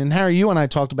situation. And Harry, you and I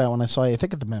talked about when I saw you, I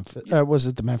think at the Memphis, was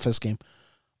it the Memphis game?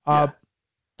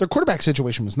 Their quarterback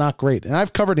situation was not great. And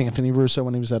I've covered Anthony Russo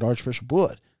when he was at Archbishop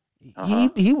Wood.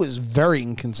 He was very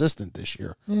inconsistent this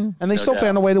year. And they still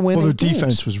found a way to win. Well, their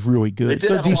defense was really good. They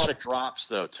did have a lot of drops,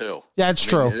 though, too. Yeah, it's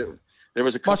true. There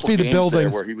was a couple of games there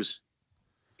where he was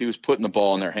putting the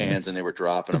ball in their hands and they were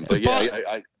dropping them. But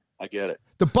I get it.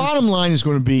 The bottom line is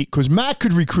going to be, because Matt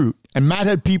could recruit, and Matt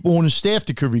had people on his staff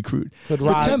that could recruit.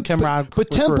 But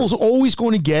Temple's always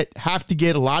going to have to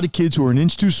get a lot of kids who are an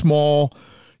inch too small,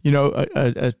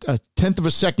 a tenth of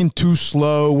a second too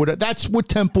slow. That's what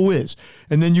Temple is.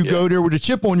 And then you go there with a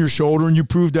chip on your shoulder and you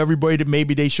prove to everybody that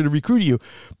maybe they should have recruited you.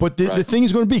 But the thing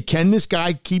is going to be, can this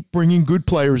guy keep bringing good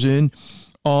players in,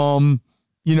 to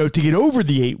get over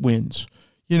the 8 wins?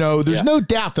 There's no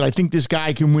doubt that I think this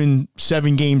guy can win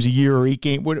 7 games a year or 8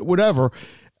 games, whatever.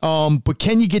 But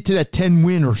can you get to that 10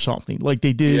 win or something like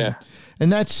they did? Yeah.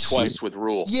 And that's twice with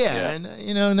Rule. Yeah. And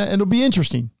and it'll be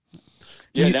interesting.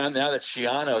 Yeah. Now that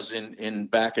Schiano's in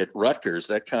back at Rutgers,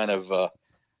 that kind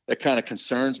of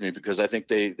concerns me, because I think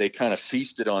they kind of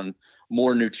feasted on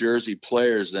more New Jersey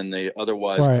players than they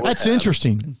otherwise would That's have.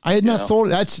 Interesting. I had not thought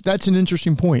that's an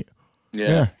interesting point.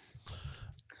 Yeah.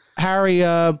 Harry,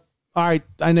 all right,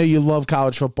 I know you love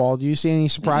college football. Do you see any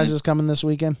surprises coming this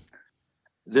weekend?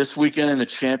 This weekend in the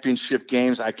championship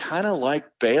games, I kind of like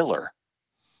Baylor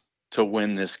to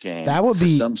win this game. That would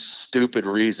be some stupid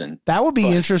reason. That would be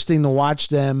interesting to watch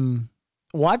them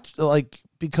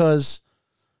because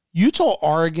Utah,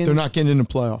 Oregon, they're not getting in the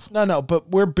playoff. No, but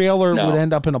where Baylor would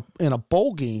end up in a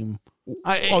bowl game.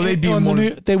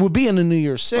 They would be in the New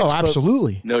Year's Six. Oh,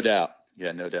 absolutely, no doubt.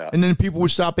 Yeah, no doubt. And then people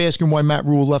would stop asking why Matt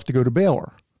Rule left to go to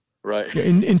Baylor. Right.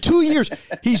 In 2 years,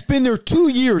 he's been there 2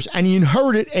 years, and he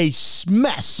inherited a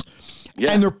mess.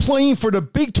 Yeah. And they're playing for the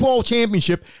Big 12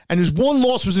 championship, and his one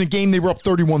loss was in a game they were up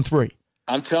 31-3.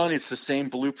 I'm telling you, it's the same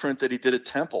blueprint that he did at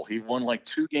Temple. He won like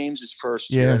 2 games his first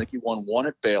year. I think he won 1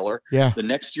 at Baylor. Yeah. The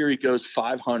next year he goes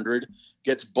 500,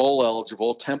 gets bowl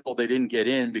eligible. Temple, they didn't get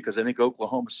in because I think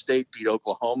Oklahoma State beat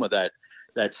Oklahoma that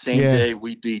same day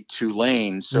we beat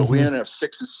Tulane. So we ended up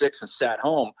 6-6 and sat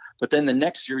home. But then the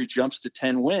next year he jumps to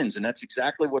 10 wins, and that's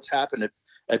exactly what's happened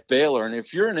at Baylor. And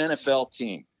if you're an NFL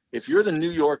team, if you're the New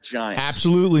York Giants,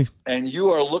 absolutely, and you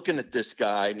are looking at this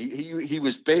guy, and he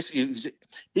was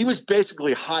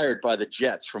basically hired by the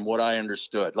Jets, from what I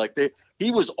understood. Like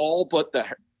he was all but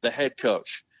the head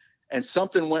coach, and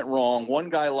something went wrong. One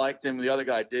guy liked him, the other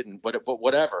guy didn't. But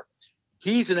whatever.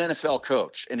 He's an NFL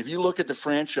coach, and if you look at the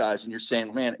franchise and you're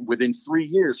saying, man, within 3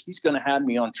 years he's going to have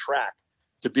me on track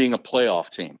to being a playoff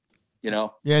team. Yeah,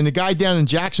 and the guy down in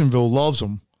Jacksonville loves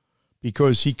him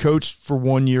because he coached for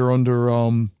 1 year under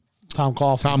Tom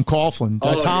Coughlin.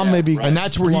 And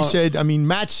that's where he said, I mean,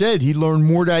 Matt said he learned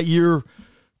more that year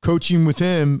coaching with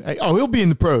him. Oh, he'll be in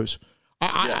the pros.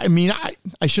 I mean,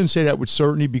 I shouldn't say that with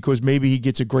certainty because maybe he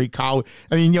gets a great college.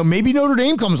 I mean, maybe Notre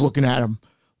Dame comes looking at him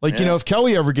Like, if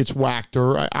Kelly ever gets whacked,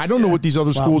 or I don't know what these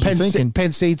other schools are thinking.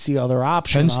 Penn State's the other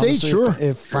option. Penn State, sure.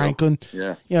 If Franklin,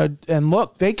 and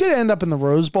look, they could end up in the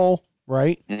Rose Bowl,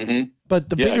 right? Mm-hmm. But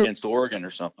the bigger against Oregon or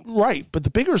something, right? But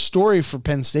the bigger story for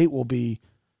Penn State will be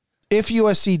if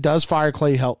USC does fire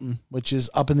Clay Helton, which is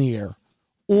up in the air,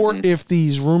 or if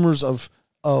these rumors of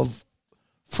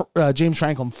James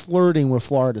Franklin flirting with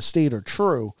Florida State are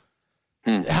true.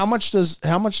 How much does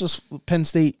Penn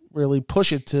State really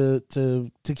push it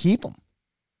to keep him?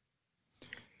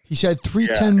 He's had 3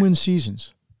 10-win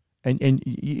seasons, and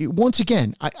once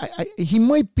again, he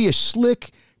might be a slick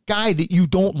guy that you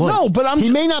don't like. No, but he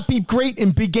may not be great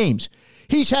in big games.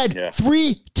 He's had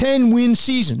 3 10-win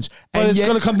seasons, but it's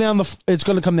going to come down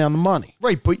the money,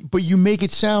 right? But you make it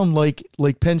sound like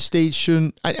Penn State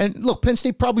shouldn't. And look, Penn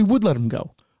State probably would let him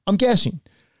go. I'm guessing.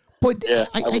 But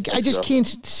I just can't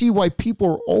see why people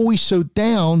are always so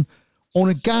down on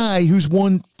a guy who's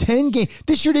won 10 games.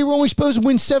 This year they were only supposed to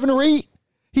win 7 or 8.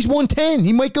 He's won 10.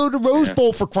 He might go to the Rose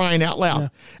Bowl for crying out loud. Yeah.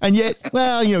 And yet,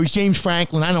 he's James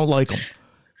Franklin. I don't like him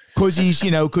because he's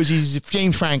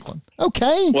James Franklin.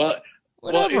 Okay. Well,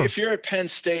 whatever. If you're at Penn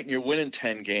State and you're winning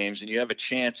 10 games and you have a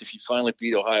chance, if you finally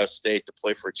beat Ohio State, to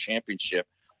play for a championship,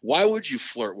 why would you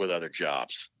flirt with other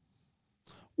jobs?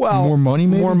 Well, more money,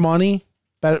 maybe? More money.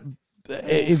 But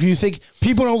if you think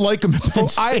people don't like him,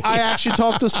 I actually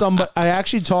talked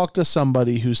to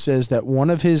somebody who says that one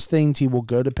of his things he will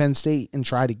go to Penn State and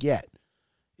try to get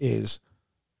is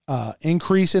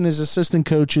increase in his assistant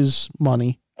coach's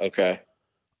money. Okay,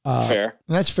 fair.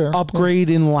 That's fair. Upgrade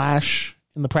in Lash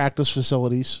in the practice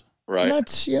facilities. Right.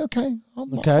 That's okay.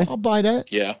 I'll buy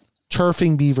that. Yeah.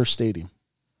 Turfing Beaver Stadium.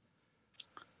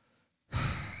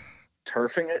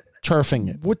 Turfing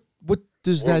it. What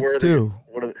does that do?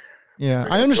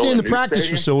 I understand the practice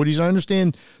facilities. I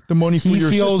understand the money for your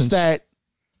assistants. He feels that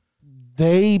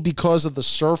because of the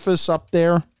surface up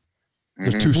there,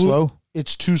 it's too slow.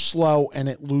 It's too slow, and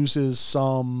it loses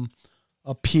some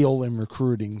appeal in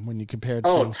recruiting when you compare it to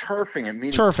turfing. It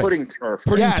means putting turf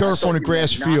on a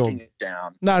grass field. It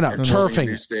down. No,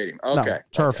 turfing. Stadium. Okay, no,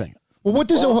 turfing. Well, what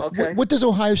does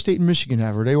Ohio State and Michigan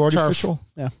have? Are they artificial?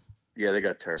 Yeah. Yeah, they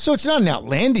got turf. So it's not an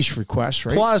outlandish request,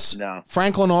 right? Plus,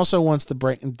 Franklin also wants to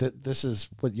bring. This is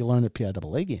what you learn at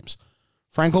PIAA games.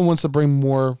 Franklin wants to bring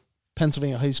more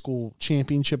Pennsylvania high school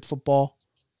championship football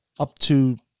up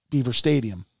to Beaver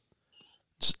Stadium,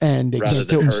 and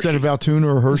instead of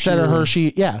Altoona or Hershey. Instead of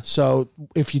Hershey, yeah. So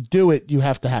if you do it, you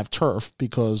have to have turf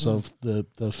because of the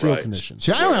field conditions.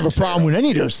 See, I don't have a problem with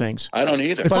any of those things. I don't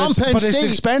either. If I'm Penn State, it's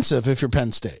expensive if you're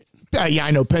Penn State. Yeah,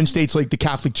 I know. Penn State's like the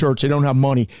Catholic Church. They don't have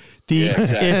money.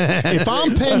 If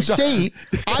I'm Penn State,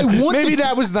 I want maybe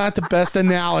that was not the best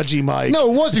analogy, Mike.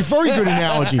 No, it was a very good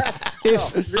analogy.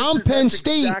 If I'm Penn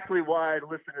State, exactly why I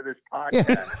listen to this podcast.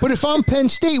 Yeah, but if I'm Penn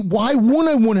State, why wouldn't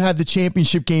I want to have the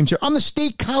championship games here? I'm the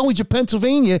State College of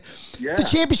Pennsylvania. Yeah. The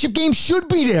championship games should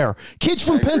be there. Kids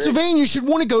from Pennsylvania should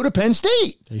want to go to Penn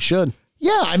State. They should.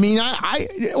 Yeah, I mean, I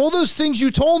all those things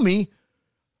you told me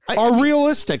are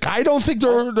realistic. I don't think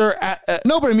they're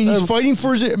no, but I mean, he's fighting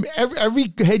for his.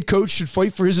 Every head coach should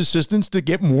fight for his assistants to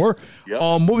get more. Yep.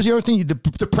 What was the other thing?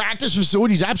 The practice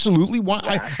facilities, absolutely.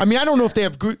 I mean, I don't know if they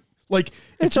have good. Like,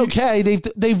 it's okay. They've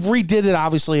redid it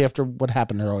obviously after what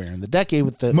happened earlier in the decade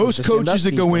with the most coaches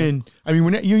that go in. I mean,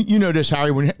 when you know this,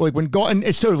 Harry, when Golden,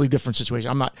 it's totally different situation.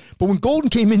 I'm not, but when Golden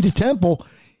came into Temple,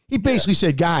 he basically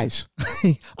said, "Guys,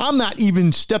 I'm not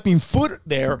even stepping foot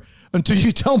there until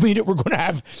you tell me that we're going to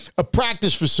have a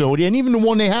practice facility." And even the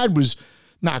one they had was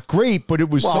not great, but it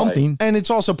was something. And it's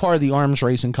also part of the arms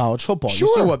race in college football. Sure.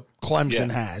 You see what Clemson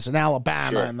has and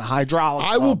Alabama and the hydraulic.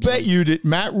 I will bet you that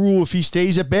Matt Rule, if he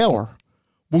stays at Baylor,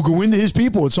 will go into his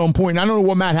people at some point. I don't know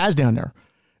what Matt has down there.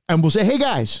 And we'll say, "Hey,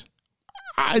 guys,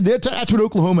 that's what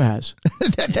Oklahoma has.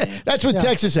 That's what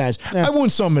Texas has. Yeah. I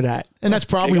want some of that." And that's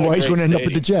probably why he's going to end up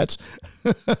with the Jets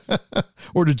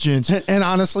or the Gents. And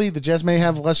honestly, the Jets may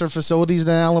have lesser facilities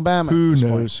than Alabama. Who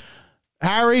knows? Point.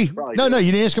 Harry? No,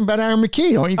 you didn't ask him about Aaron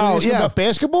McKee. Aren't you going to ask him about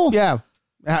basketball? Yeah.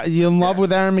 You in love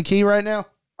with Aaron McKee right now?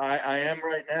 I am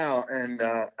right now. And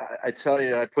I tell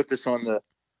you, I put this on the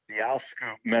Owl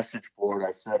Scoop message board.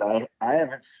 I said, I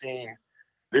haven't seen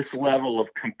this level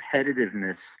of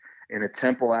competitiveness in a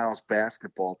Temple Owls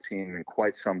basketball team in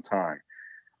quite some time.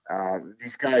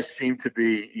 These guys seem to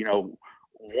be,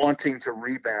 wanting to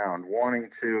rebound,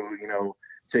 wanting to,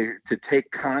 to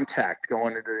take contact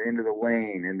going into the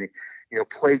lane and,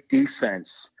 play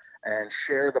defense and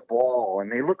share the ball.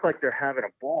 And they look like they're having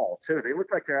a ball too. They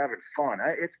look like they're having fun.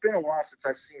 It's been a while since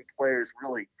I've seen players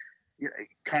really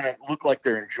kind of look like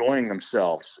they're enjoying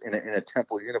themselves in a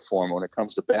Temple uniform when it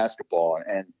comes to basketball.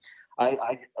 And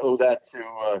I owe that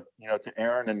to to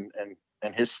Aaron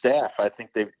and his staff. I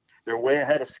think they're way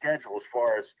ahead of schedule as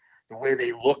far as the way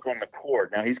they look on the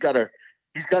court. Now he's got to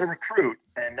recruit,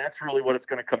 and that's really what it's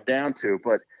going to come down to.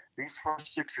 But these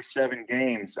first 6 or 7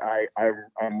 games,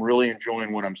 I'm really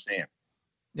enjoying what I'm seeing.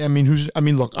 Yeah,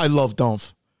 look, I love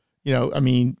Dumpf.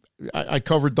 I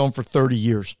covered Dumpf for 30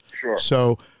 years. Sure.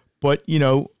 So, but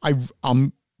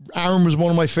Aaron was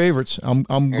one of my favorites. I'm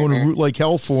going to root like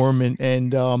hell for him,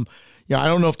 and I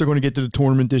don't know if they're going to get to the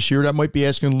tournament this year. That might be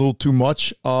asking a little too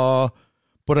much.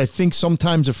 But I think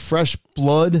sometimes a fresh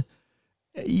blood,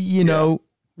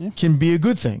 can be a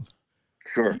good thing.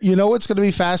 Sure. You know what's going to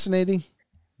be fascinating?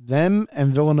 Them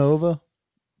and Villanova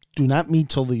do not meet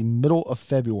till the middle of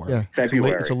February. Yeah,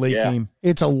 February. It's a late game.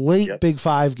 It's a late Big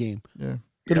Five game. Yeah.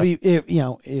 Going to be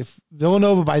if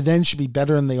Villanova by then should be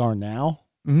better than they are now.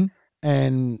 Mm-hmm.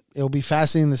 And it'll be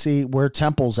fascinating to see where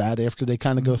Temple's at after they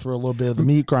kind of go through a little bit of the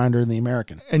meat grinder in the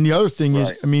American. And the other thing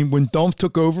is, when Dumpf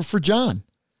took over for John,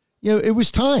 it was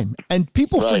time. And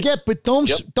people forget, but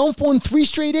Dumpf won 3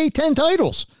 straight A-10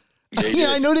 titles.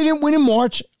 I know they didn't win in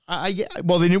March. They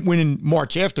didn't win in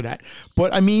March after that.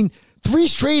 But, 3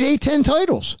 straight A-10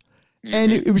 titles. Mm-hmm.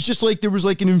 And it was just like there was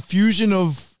like an infusion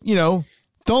of,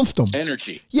 Dumpfdom.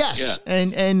 Energy. Yes. Yeah.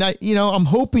 And I'm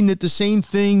hoping that the same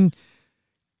thing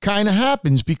kind of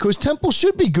happens because Temple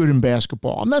should be good in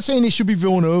basketball. I'm not saying they should be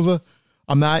Villanova.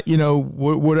 I'm not,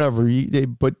 whatever.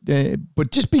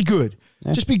 But just be good.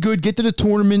 Yeah. Just be good. Get to the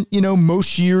tournament,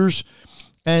 most years,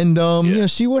 and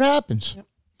see what happens. Yep.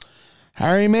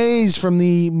 Harry Mays from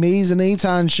the Mays and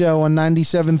Aton show on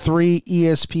 97.3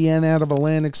 ESPN out of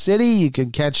Atlantic City. You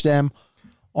can catch them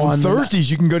on Thursdays.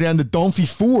 You can go down to Dunphy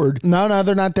Ford. No,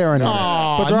 they're not there anymore.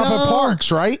 But they're up at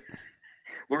Parks, right?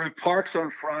 We're in Parks on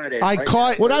Friday.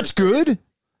 Well, that's good.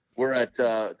 We're at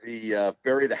the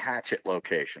Bury the Hatchet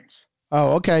locations.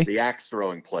 Oh, okay. The axe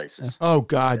throwing places. Oh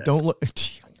God, don't look.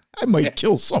 I might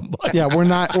kill somebody. Yeah, we're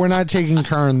not taking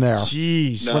Kern there.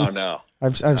 Jeez. No.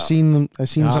 I've seen them. I've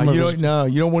seen some of those. No,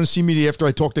 you don't want to see me after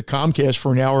I talk to Comcast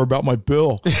for an hour about my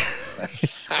bill.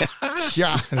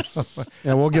 Yeah.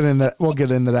 We'll get into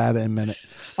that in a minute.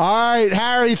 All right,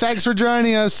 Harry, thanks for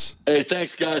joining us. Hey,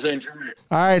 thanks, guys. I enjoyed it.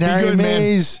 All right, Harry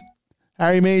Mays. Man.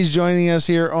 Harry Mays joining us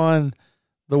here on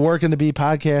the Work and the Beat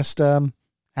podcast.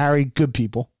 Harry, good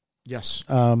people. Yes.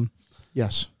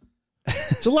 Yes.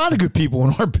 There's a lot of good people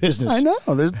in our business. I know.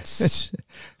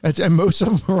 And most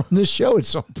of them are on this show at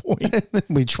some point.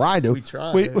 We try to.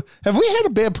 Have we had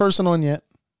a bad person on yet?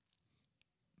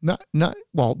 Not.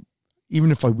 Well,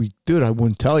 even if we did, I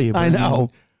wouldn't tell you. But I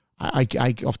know. I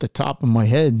off the top of my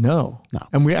head, no.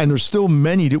 And there's still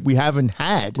many that we haven't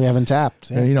had. We haven't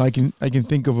tapped. Yeah. I can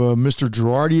think of a Mr.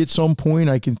 Girardi at some point.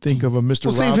 I can think of a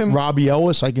Mr. Robbie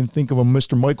Ellis. I can think of a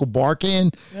Mr. Michael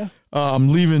Barkan. Yeah. I'm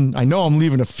leaving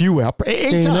a few out.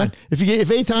 Aton, if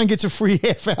Aton gets a free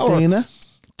half hour. Dana.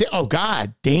 Oh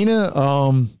God, Dana.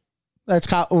 That's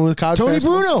Tony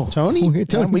Bruno. Tony. We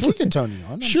can get Tony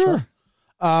on. Sure.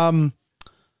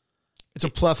 It's a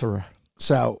plethora.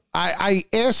 So I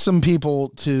asked some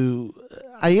people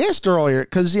I asked earlier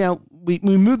because we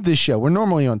moved this show. We're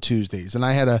normally on Tuesdays, and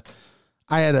I had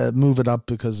to move it up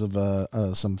because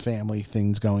of some family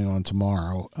things going on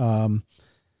tomorrow.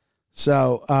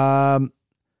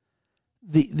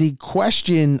 The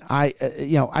question I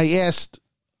asked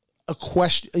a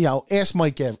question, ask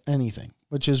Mike anything,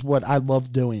 which is what I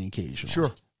love doing occasionally.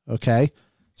 Sure. Okay.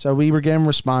 So we were getting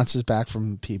responses back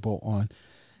from people on,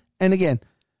 and again,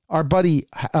 our buddy,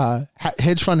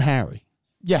 Hedge Fund Harry.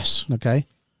 Yes. Okay.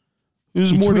 He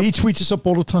tweets us up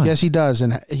all the time. Yes, he does.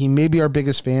 And he may be our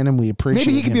biggest fan, and we appreciate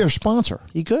Maybe he could him. be our sponsor.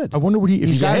 He could. I wonder what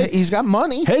he's got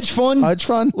money. Hedge fund. Hedge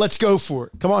fund. Let's go for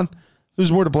it. Come on. Who's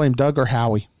more to blame, Doug or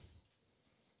Howie?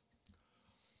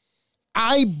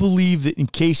 I believe that in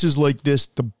cases like this,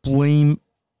 the blame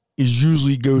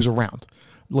usually goes around.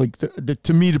 Like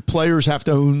to me, the players have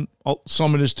to own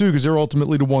some of this too, because they're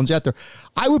ultimately the ones out there.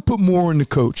 I would put more in the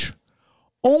coach,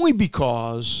 only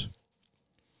because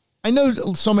I know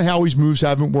some of Howie's moves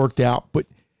haven't worked out, but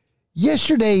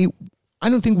yesterday, I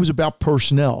don't think it was about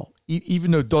personnel,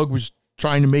 even though Doug was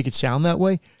trying to make it sound that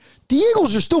way. The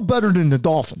Eagles are still better than the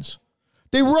Dolphins.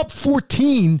 They were up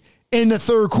 14 in the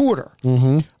third quarter.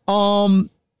 Mm-hmm.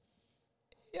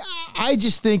 I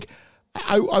just think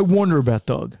I wonder about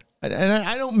Doug. And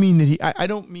I don't mean that I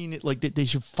don't mean it like that they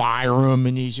should fire him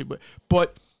and he should,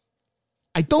 but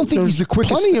I don't think he's the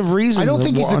quickest. Plenty of reasons. I don't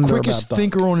think he's the quickest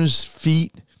thinker on his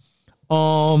feet.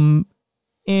 And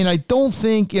I don't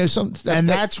think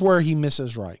that's where he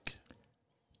misses Reich.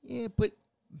 Yeah, but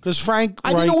Because Frank,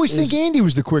 I didn't always think Andy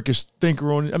was the quickest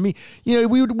thinker on it. I mean,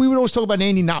 we would always talk about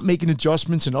Andy not making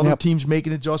adjustments and other teams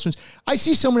making adjustments. I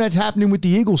see some of that happening with the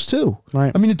Eagles too.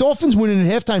 Right. I mean, the Dolphins winning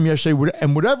at halftime yesterday,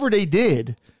 and whatever they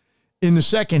did in the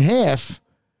second half,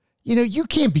 you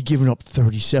can't be giving up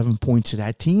 37 points to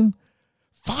that team.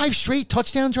 5 straight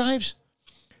touchdown drives.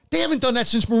 They haven't done that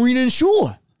since Marina and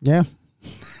Shula. Yeah.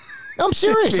 I'm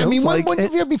serious. I mean, like when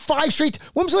you have 5 straight?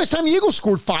 When was the last time the Eagles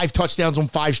scored 5 touchdowns on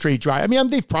 5 straight drives? I mean,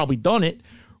 they've probably done it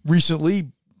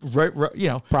recently. Right,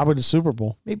 probably the Super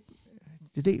Bowl. Maybe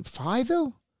did they 5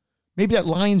 though? Maybe that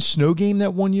Lions snow game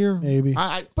that one year. Maybe.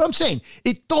 But I'm saying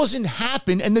it doesn't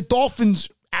happen, and the Dolphins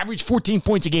average 14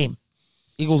 points a game.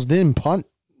 Eagles didn't punt,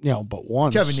 but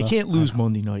once. Kevin, you can't lose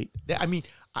Monday night. I mean,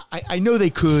 I know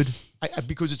they could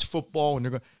because it's football, and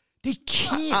they're going. They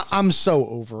can't. I'm so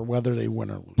over whether they win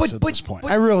or lose at this point.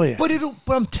 I really am.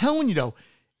 But I'm telling you though,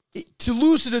 to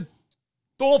lose to the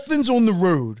Dolphins on the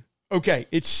road, okay,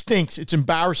 it stinks. It's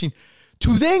embarrassing.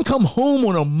 To then come home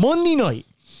on a Monday night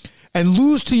and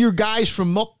lose to your guys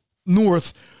from up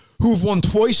north who've won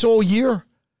twice all year,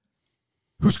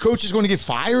 whose coach is going to get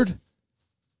fired.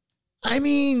 I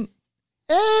mean,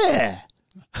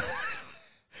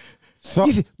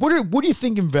 What do you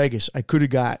think in Vegas I could have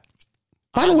got?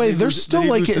 By the way, there's still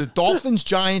like the Dolphins,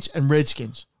 Giants, and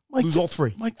Redskins. Lose all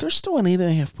 3. Mike, they're still an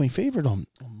 8.5 point favorite on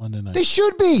Monday night. They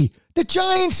should be. The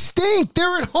Giants stink.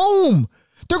 They're at home.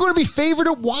 They're going to be favored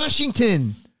at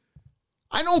Washington.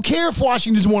 I don't care if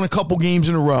Washington's won a couple games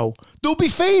in a row. They'll be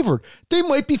favored. They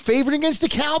might be favored against the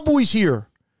Cowboys here.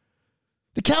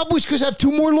 The Cowboys could have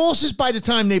 2 more losses by the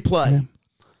time they play. Yeah.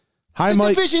 Hi, Mike.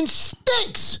 The division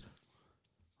stinks.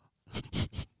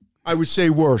 I would say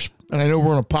worse. And I know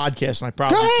we're on a podcast, and I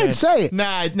probably Go ahead, can. say it.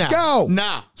 Nah. Go.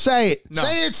 Nah. Say it. No.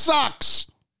 Say it sucks.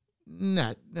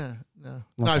 No. No,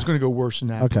 I was going to go worse than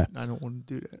that. Okay. I don't want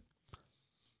to do that.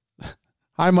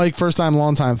 Hi, Mike. First time,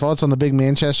 long time. Thoughts on the big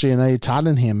Manchester United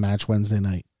Tottenham match Wednesday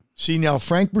night? See, now,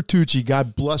 Frank Bertucci,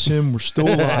 God bless him, we're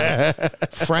still alive.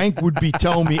 Frank would be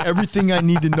telling me everything I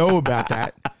need to know about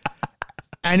that.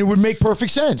 And it would make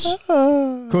perfect sense.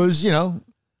 Because,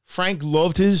 Frank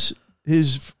loved his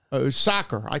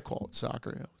soccer. I call it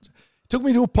soccer. Took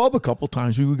me to a pub a couple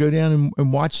times. We would go down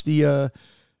and watch the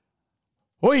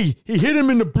he hit him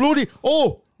in the bloody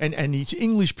and these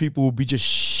English people would be just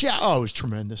shout. Oh, it was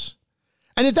tremendous.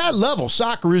 And at that level,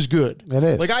 soccer is good. It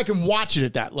is. Like I can watch it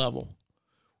at that level.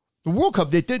 The World Cup,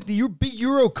 they did the big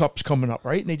Euro Cup's coming up,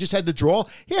 right? And they just had the draw.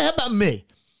 Yeah, how about me?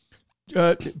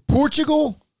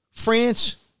 Portugal,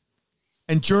 France,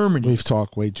 and Germany. We've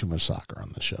talked way too much soccer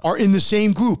on the show. Are in the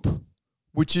same group,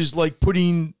 which is like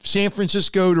putting San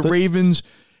Francisco, the Ravens,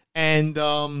 and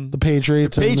the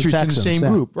Patriots, and the Texans, in the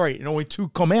same group, right? And only 2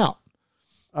 come out.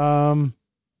 I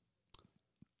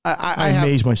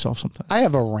amaze myself sometimes. I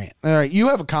have a rant. All right, you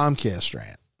have a Comcast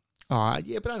rant.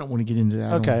 Yeah, but I don't want to get into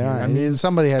that. Okay, all right. I mean,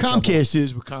 somebody had Comcast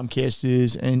is what Comcast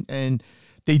is, and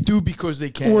they do because they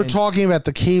can. We're talking about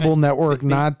the cable network,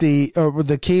 not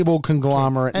the cable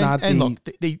conglomerate, not the. Look,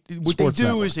 what they do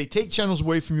network. is they take channels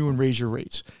away from you and raise your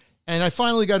rates. And I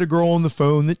finally got a girl on the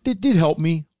phone that did help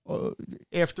me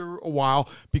after a while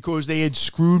because they had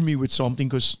screwed me with something.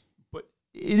 But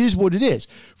it is what it is.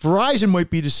 Verizon might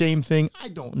be the same thing. I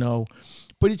don't know,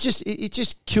 but it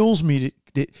just kills me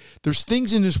that there's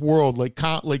things in this world like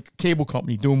cable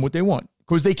company doing what they want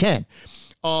because they can.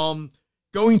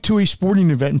 Going to a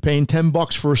sporting event and paying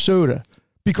 $10 for a soda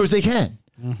because they can.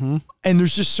 Mm-hmm. And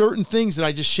there's just certain things that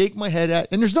I just shake my head at,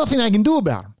 and there's nothing I can do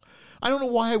about them. I don't know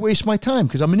why I waste my time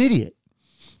because I'm an idiot.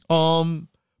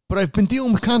 But I've been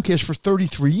dealing with Comcast for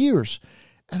 33 years,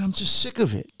 and I'm just sick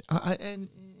of it. And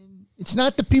it's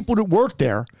not the people that work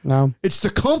there. No. It's the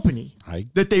company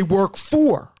that they work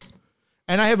for.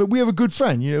 And we have a good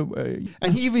friend,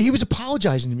 and he was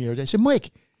apologizing to me the other day. I said,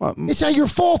 Mike, it's not your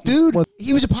fault, dude.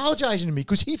 He was apologizing to me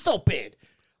because he felt bad.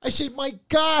 I said, my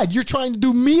God, you're trying to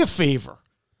do me a favor.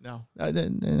 No,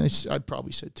 I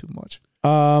probably said too much.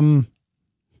 I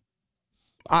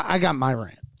got my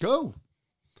rant. Go.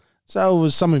 So,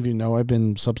 as some of you know, I've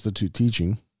been substitute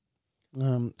teaching,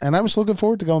 and I was looking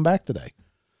forward to going back today.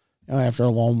 After a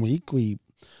long week,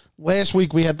 last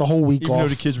week we had the whole week off. Even though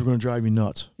the kids were going to drive me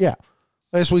nuts. Yeah,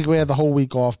 last week we had the whole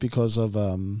week off because of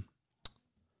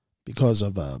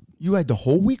you had the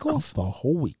whole week off. The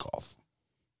whole week off.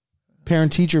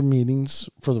 Parent teacher meetings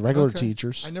for the regular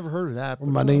teachers. I never heard of that.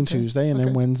 Monday and Tuesday, and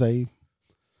then Wednesday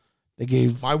they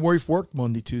gave. My wife worked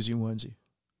Monday, Tuesday, and Wednesday.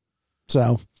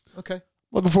 So okay.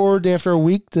 Looking forward to, after a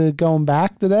week, to going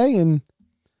back today. And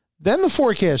then the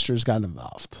forecasters got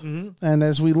involved. Mm-hmm. And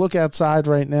as we look outside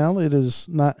right now, it is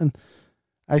not.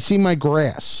 I see my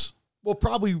grass Well,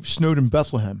 probably snowed in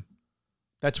Bethlehem.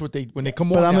 That's what when they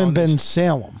come on. But I'm in down, Ben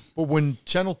Salem. But when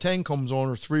Channel 10 comes on,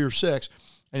 or 3 or 6,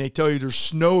 and they tell you there's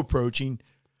snow approaching,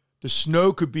 the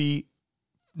snow could be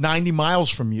 90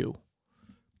 miles from you,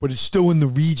 but it's still in the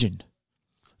region.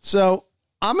 So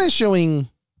I'm issuing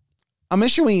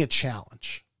a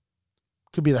challenge.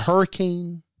 Could be the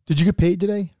hurricane. Did you get paid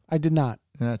today? I did not.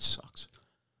 That sucks.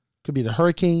 Could be the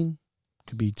hurricane.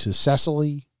 Could be to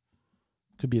Cecily.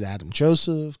 Could be to Adam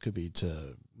Joseph. Could be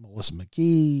to Melissa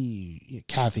McGee,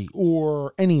 Kathy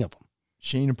Orr, any of them.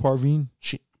 Shane and Parveen?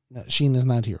 Sheen is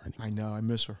not here anymore. I know. I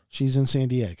miss her. She's in San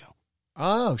Diego.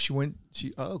 Oh,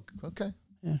 okay.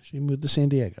 Yeah, she moved to San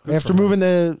Diego. Good After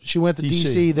moving she went to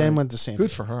DC, then right. went to San Diego.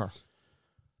 Good for her.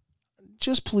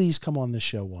 Just please come on the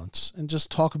show once and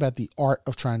just talk about the art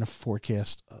of trying to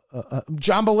forecast.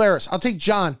 John Bolaris. I'll take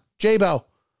John. J-Bo.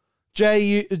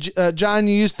 John,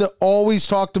 you used to always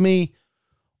talk to me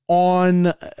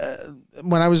on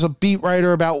when I was a beat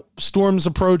writer about storms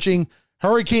approaching.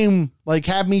 Hurricane,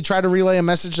 had me try to relay a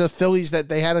message to the Phillies that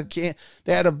they had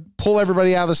to pull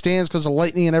everybody out of the stands because of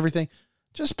lightning and everything.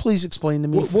 Just please explain to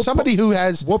me. Somebody who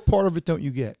has... What part of it don't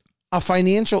you get? A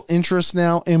financial interest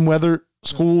now in whether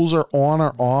schools are on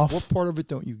or off. What part of it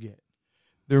don't you get?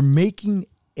 They're making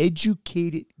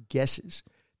educated guesses.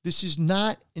 This is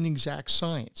not an exact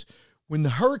science. When the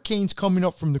hurricane's coming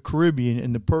up from the Caribbean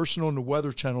and the person on the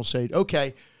Weather Channel said,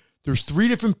 okay, there's 3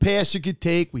 different paths it could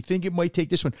take. We think it might take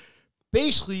this one.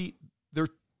 Basically,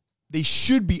 they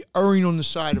should be erring on the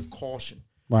side of caution.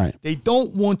 Right. They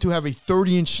don't want to have a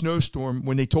 30-inch snowstorm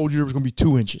when they told you there was going to be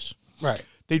 2 inches. Right.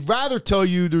 They'd rather tell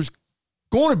you there's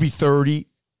going to be 30,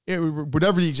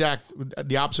 whatever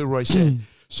the opposite of what I said.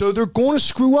 So they're going to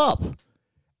screw up.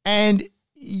 And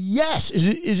yes,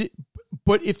 is it?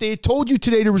 But if they had told you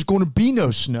today there was going to be no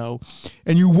snow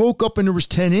and you woke up and there was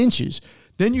 10 inches,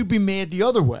 then you'd be mad the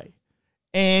other way.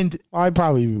 And I'd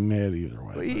probably be mad either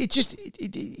way.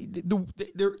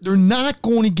 They're not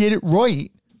going to get it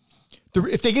right.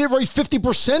 If they get it right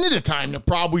 50% of the time, they're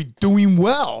probably doing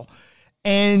well.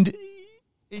 And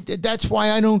that's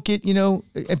why I don't get,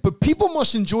 but people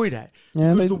must enjoy that.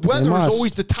 Yeah, the weather is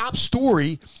always the top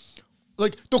story.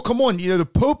 They'll come on, the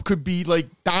Pope could be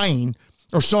dying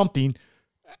or something.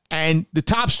 And the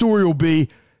top story will be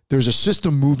there's a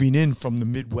system moving in from the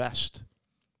Midwest.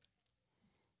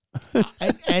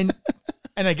 and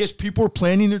I guess people are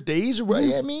planning their days.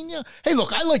 Right? I mean, yeah. Hey,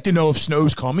 look, I like to know if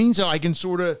snow's coming so I can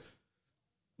sort of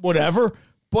whatever.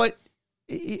 But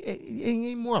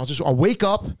anymore, I'll wake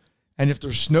up, and if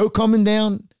there's snow coming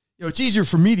down, it's easier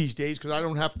for me these days because I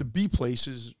don't have to be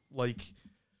places like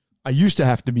I used to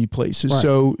have to be places. Right.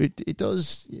 So it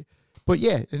does. But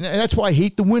yeah, and that's why I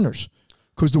hate the winters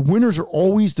because the winters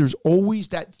there's always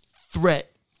that threat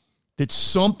that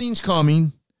something's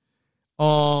coming.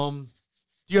 Do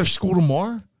you have school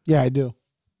tomorrow? Yeah, I do.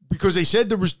 Because they said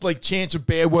there was chance of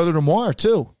bad weather tomorrow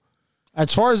too.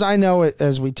 As far as I know,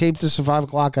 as we tape this at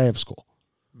 5:00, I have school.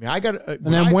 I mean, I got, and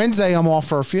then Wednesday I'm off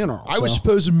for a funeral. I was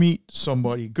supposed to meet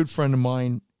somebody, a good friend of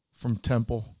mine from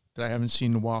Temple that I haven't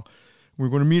seen in a while. We were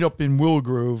going to meet up in Willow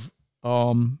Grove,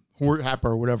 Happer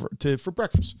or whatever, for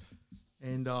breakfast.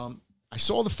 And I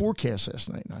saw the forecast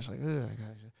last night, and I was like, ugh.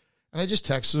 And I just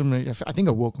texted him. I think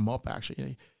I woke him up actually.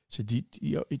 I said,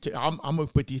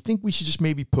 but do you think we should just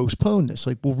maybe postpone this?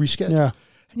 We'll reschedule. Yeah.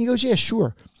 And he goes, yeah,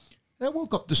 sure. And I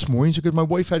woke up this morning because my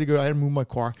wife had to go. I had to move my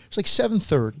car. It's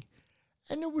 7:30.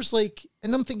 And there was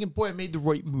and I'm thinking, boy, I made the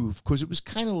right move because it was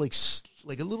kind of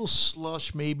like a little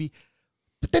slush maybe.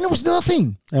 But then there was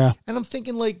nothing. Yeah. And I'm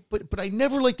thinking but I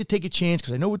never like to take a chance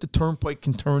because I know what the turnpike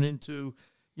can turn into,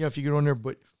 if you get on there.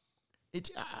 But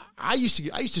I used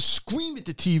to scream at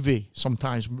the TV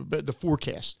sometimes, the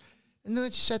forecast. And then I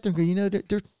just sat there and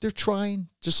go, they're trying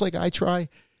just like I try,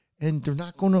 and they're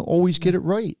not going to always get it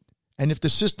right. And if the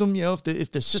system, if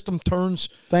the system turns.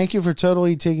 Thank you for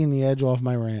totally taking the edge off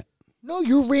my rant. No,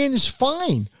 your rant is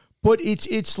fine, but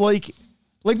it's like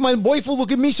my wife will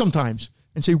look at me sometimes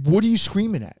and say, "What are you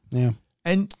screaming at?" Yeah,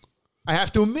 and I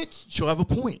have to admit she'll have a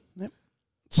point. Yep.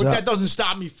 But that doesn't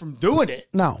stop me from doing it.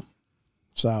 No.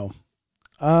 So,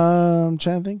 I'm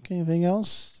trying to think. Anything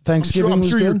else? Thanksgiving. I'm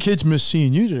sure your kids miss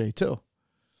seeing you today too.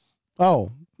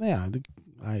 Oh yeah,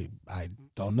 I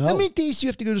don't know. How many days do you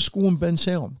have to go to school in Ben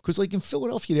Salem? Because in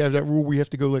Philadelphia, they have that rule where you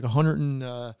have to go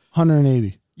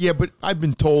 180. Yeah, but I've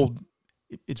been told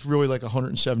it's really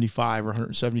 175 or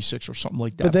 176 or something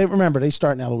like that. But they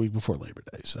start now the week before Labor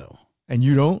Day. So. And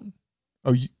you don't?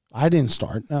 Oh, I didn't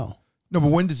start. No. No, but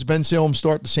when does Ben Salem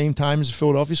start? The same time as the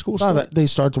Philadelphia school start? No, they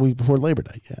start the week before Labor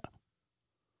Day. Yeah.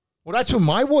 Well, that's when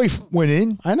my wife went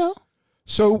in. I know.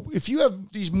 So if you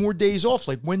have these more days off,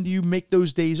 like when do you make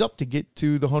those days up to get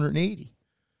to the 180?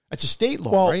 That's a state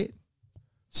law, right?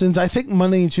 Since I think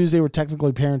Monday and Tuesday were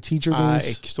technically parent-teacher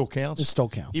days. It still counts. It still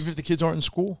counts. Even if the kids aren't in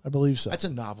school? I believe so. That's a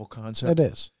novel concept.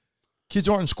 It is. Kids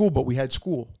aren't in school, but we had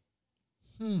school.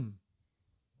 Kind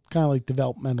of like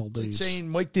developmental days. Like saying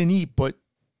Mike didn't eat, but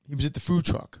he was at the food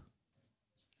truck.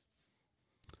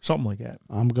 Something like that.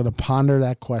 I'm going to ponder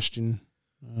that question.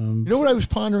 You know what I was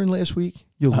pondering last week?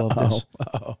 You'll love this.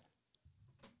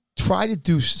 Try to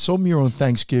do some year on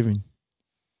Thanksgiving.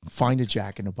 Find a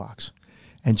Jack in the Box.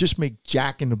 And just make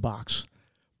Jack in the Box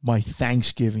my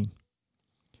Thanksgiving.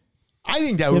 I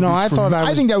think that would I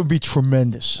think that would be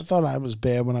tremendous. I thought I was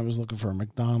bad when I was looking for a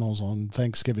McDonald's on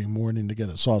Thanksgiving morning to get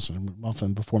a sausage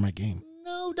muffin before my game.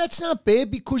 No, that's not bad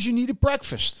because you needed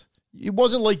breakfast. It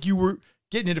wasn't like you were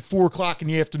getting it at 4 o'clock in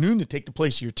the afternoon to take the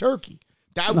place of your turkey.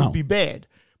 That would be bad.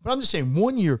 But I'm just saying,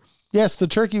 one year. Yes, the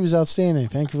turkey was outstanding.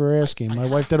 Thank you for asking. My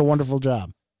wife did a wonderful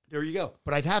job. There you go.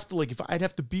 But I'd have to I'd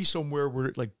have to be somewhere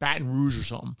where like Baton Rouge or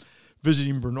something,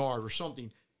 visiting Bernard or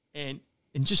something, and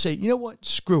just say, you know what?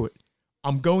 Screw it.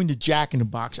 I'm going to Jack in the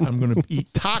Box. I'm going to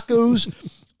eat tacos,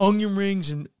 onion rings,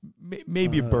 and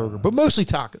maybe a burger, but mostly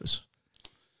tacos.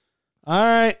 All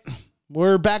right.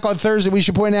 We're back on Thursday. We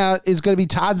should point out it's going to be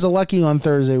Todd Zalecki on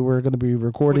Thursday. We're going to be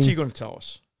recording. What's he going to tell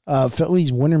us?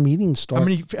 Phillies winter meetings start.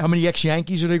 How many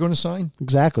ex-Yankees are they going to sign?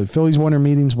 Exactly. Phillies winter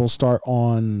meetings will start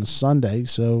on Sunday.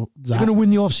 So they're going to win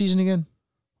the offseason again?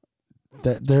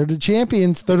 They're the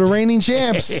champions. They're the reigning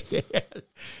champs.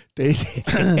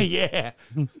 Yeah.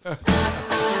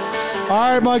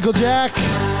 All right, Michael Jack.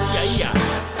 Yeah.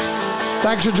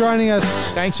 Thanks for joining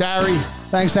us. Thanks, Harry.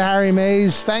 Thanks to Harry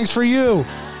Mays. Thanks for you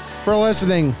for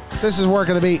listening. This is Work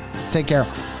of the Beat. Take care.